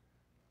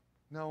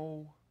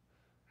 No.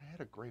 I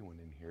had a gray one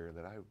in here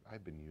that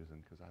I've been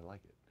using because I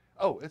like it.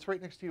 Oh, it's right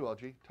next to you,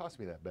 LG. Toss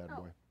me that bad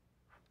boy.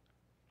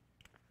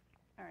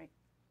 All right.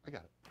 I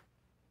got it.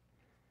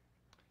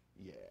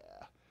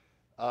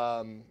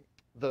 Yeah.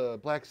 The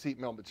black seat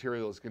melt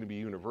material is going to be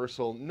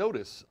universal.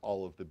 Notice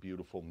all of the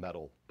beautiful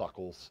metal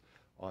buckles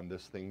on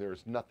this thing.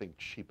 There's nothing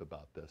cheap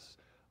about this.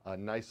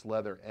 Nice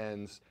leather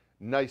ends,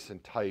 nice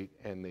and tight,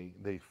 and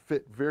they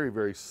fit very,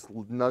 very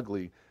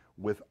snugly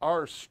with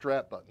our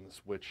strap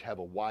buttons, which have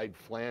a wide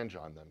flange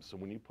on them. So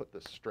when you put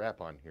the strap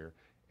on here,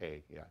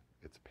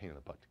 it's a pain in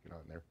the butt to get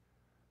on there.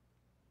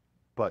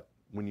 But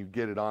when you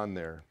get it on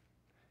there,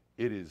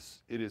 it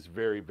is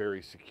very,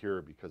 very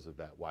secure because of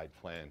that wide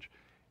flange.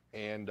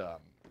 And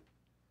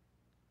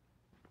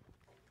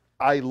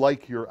I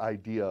like your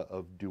idea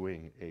of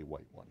doing a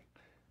white one.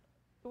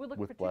 It would look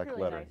with black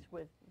particularly lettering. nice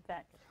with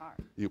that guitar.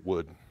 It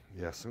would,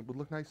 yes. It would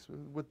look nice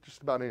with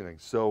just about anything.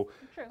 So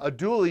True.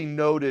 Duly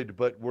noted,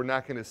 but we're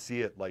not going to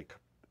see it like,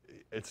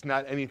 it's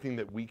not anything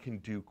that we can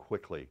do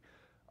quickly.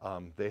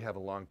 They have a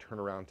long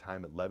turnaround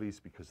time at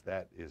Levy's because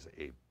that is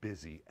a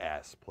busy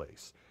ass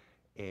place.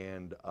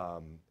 And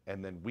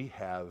then we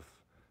have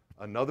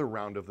another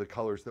round of the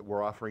colors that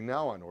we're offering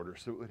now on order,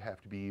 so it would have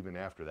to be even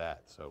after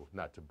that. So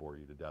not to bore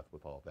you to death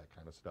with all of that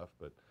kind of stuff,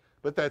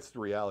 but that's the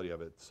reality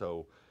of it.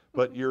 So.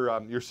 But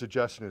your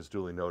suggestion is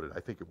duly noted. I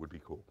think it would be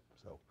cool.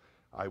 So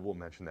I will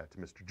mention that to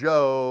Mr.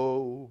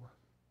 Joe.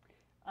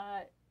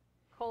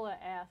 Cola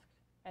asked,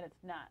 and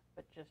it's not,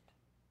 but just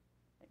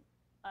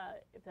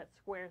if that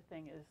square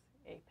thing is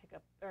a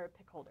pickup or a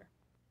pick holder.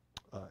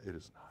 It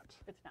is not.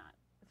 It's not.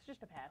 It's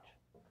just a patch.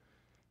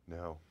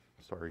 No,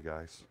 sorry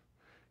guys.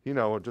 You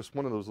know, just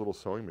one of those little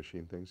sewing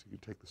machine things. You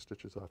can take the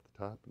stitches off the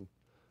top and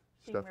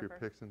Seam stuff your ripper.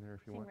 picks in there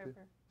if you Seam want ripper.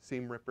 to.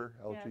 Seam ripper,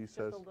 LG Yeah, it's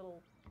says. just a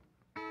little,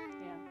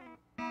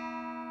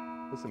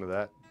 yeah. Listen to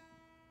that.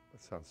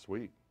 That sounds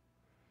sweet.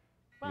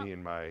 Well, Me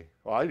and my,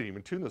 well, I didn't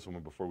even tune this one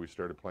before we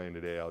started playing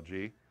today,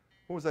 LG.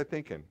 What was I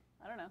thinking?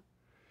 I don't know.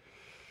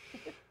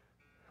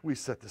 We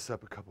set this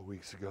up a couple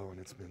weeks ago and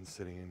it's been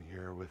sitting in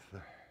here with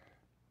the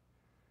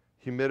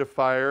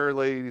humidifier,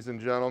 ladies and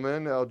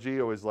gentlemen.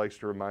 LG always likes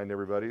to remind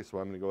everybody, so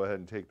I'm going to go ahead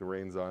and take the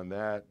reins on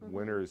that.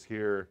 Winter is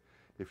here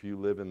if you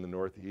live in the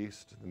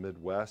Northeast, the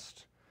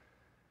Midwest.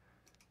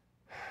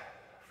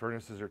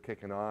 Furnaces are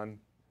kicking on.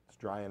 It's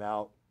drying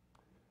out.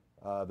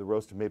 The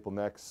roasted maple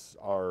necks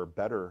are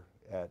better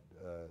at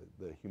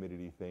the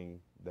humidity thing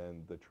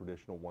than the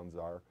traditional ones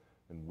are,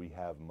 and we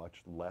have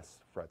much less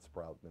fret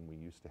sprout than we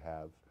used to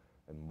have,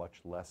 and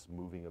much less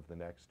moving of the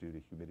necks due to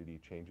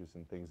humidity changes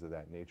and things of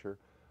that nature.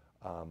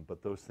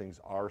 But those things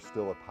are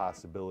still a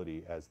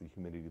possibility as the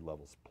humidity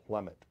levels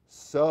plummet.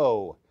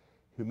 So,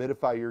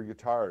 humidify your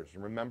guitars.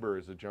 And remember,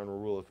 as a general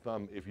rule of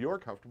thumb, if you're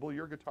comfortable,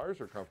 your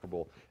guitars are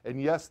comfortable. And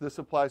yes, this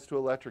applies to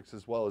electrics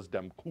as well as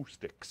dem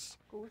acoustics.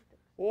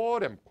 Oh,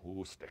 dem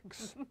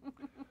acoustics.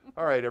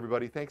 All right,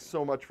 everybody, thanks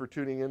so much for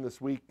tuning in this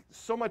week.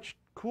 So much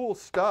cool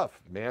stuff,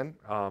 man.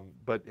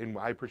 And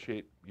I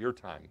appreciate your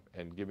time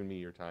and giving me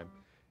your time.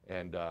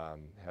 And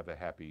have a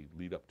happy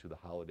lead up to the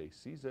holiday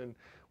season.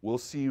 We'll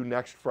see you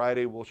next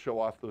Friday. We'll show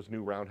off those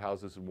new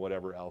roundhouses and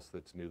whatever else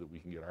that's new that we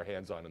can get our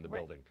hands on in the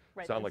building.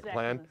 Right, Sound like a Zach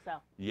plan? doesn't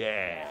sell.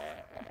 Yeah.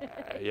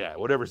 Yeah,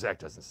 whatever Zach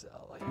doesn't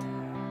sell.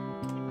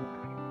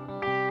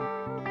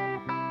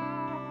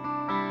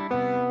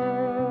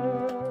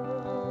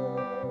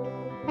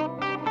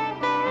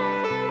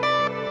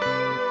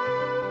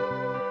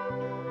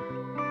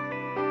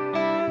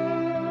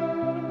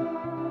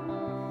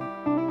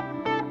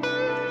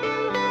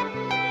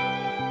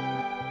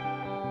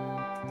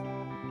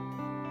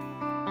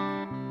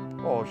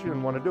 Oh, she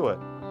didn't want to do it.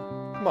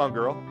 Come on,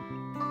 girl.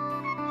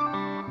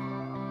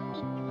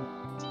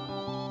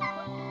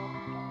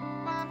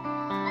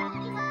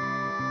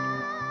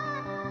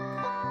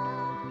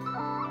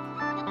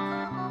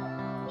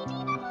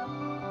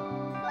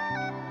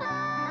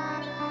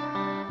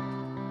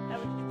 That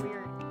was just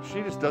weird.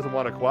 She just doesn't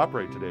want to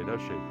cooperate today,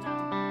 does she?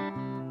 No.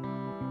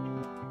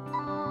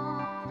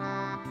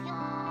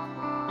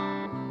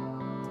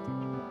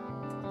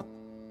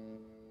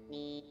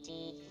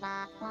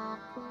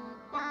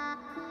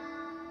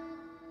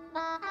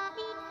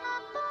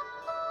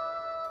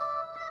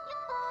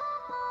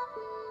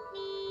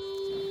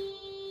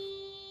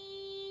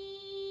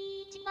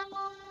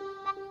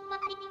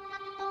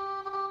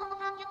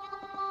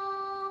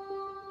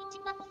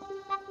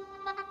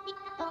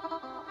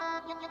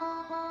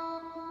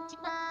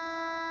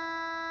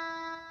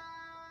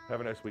 Have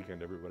a nice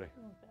weekend, everybody.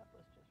 Okay.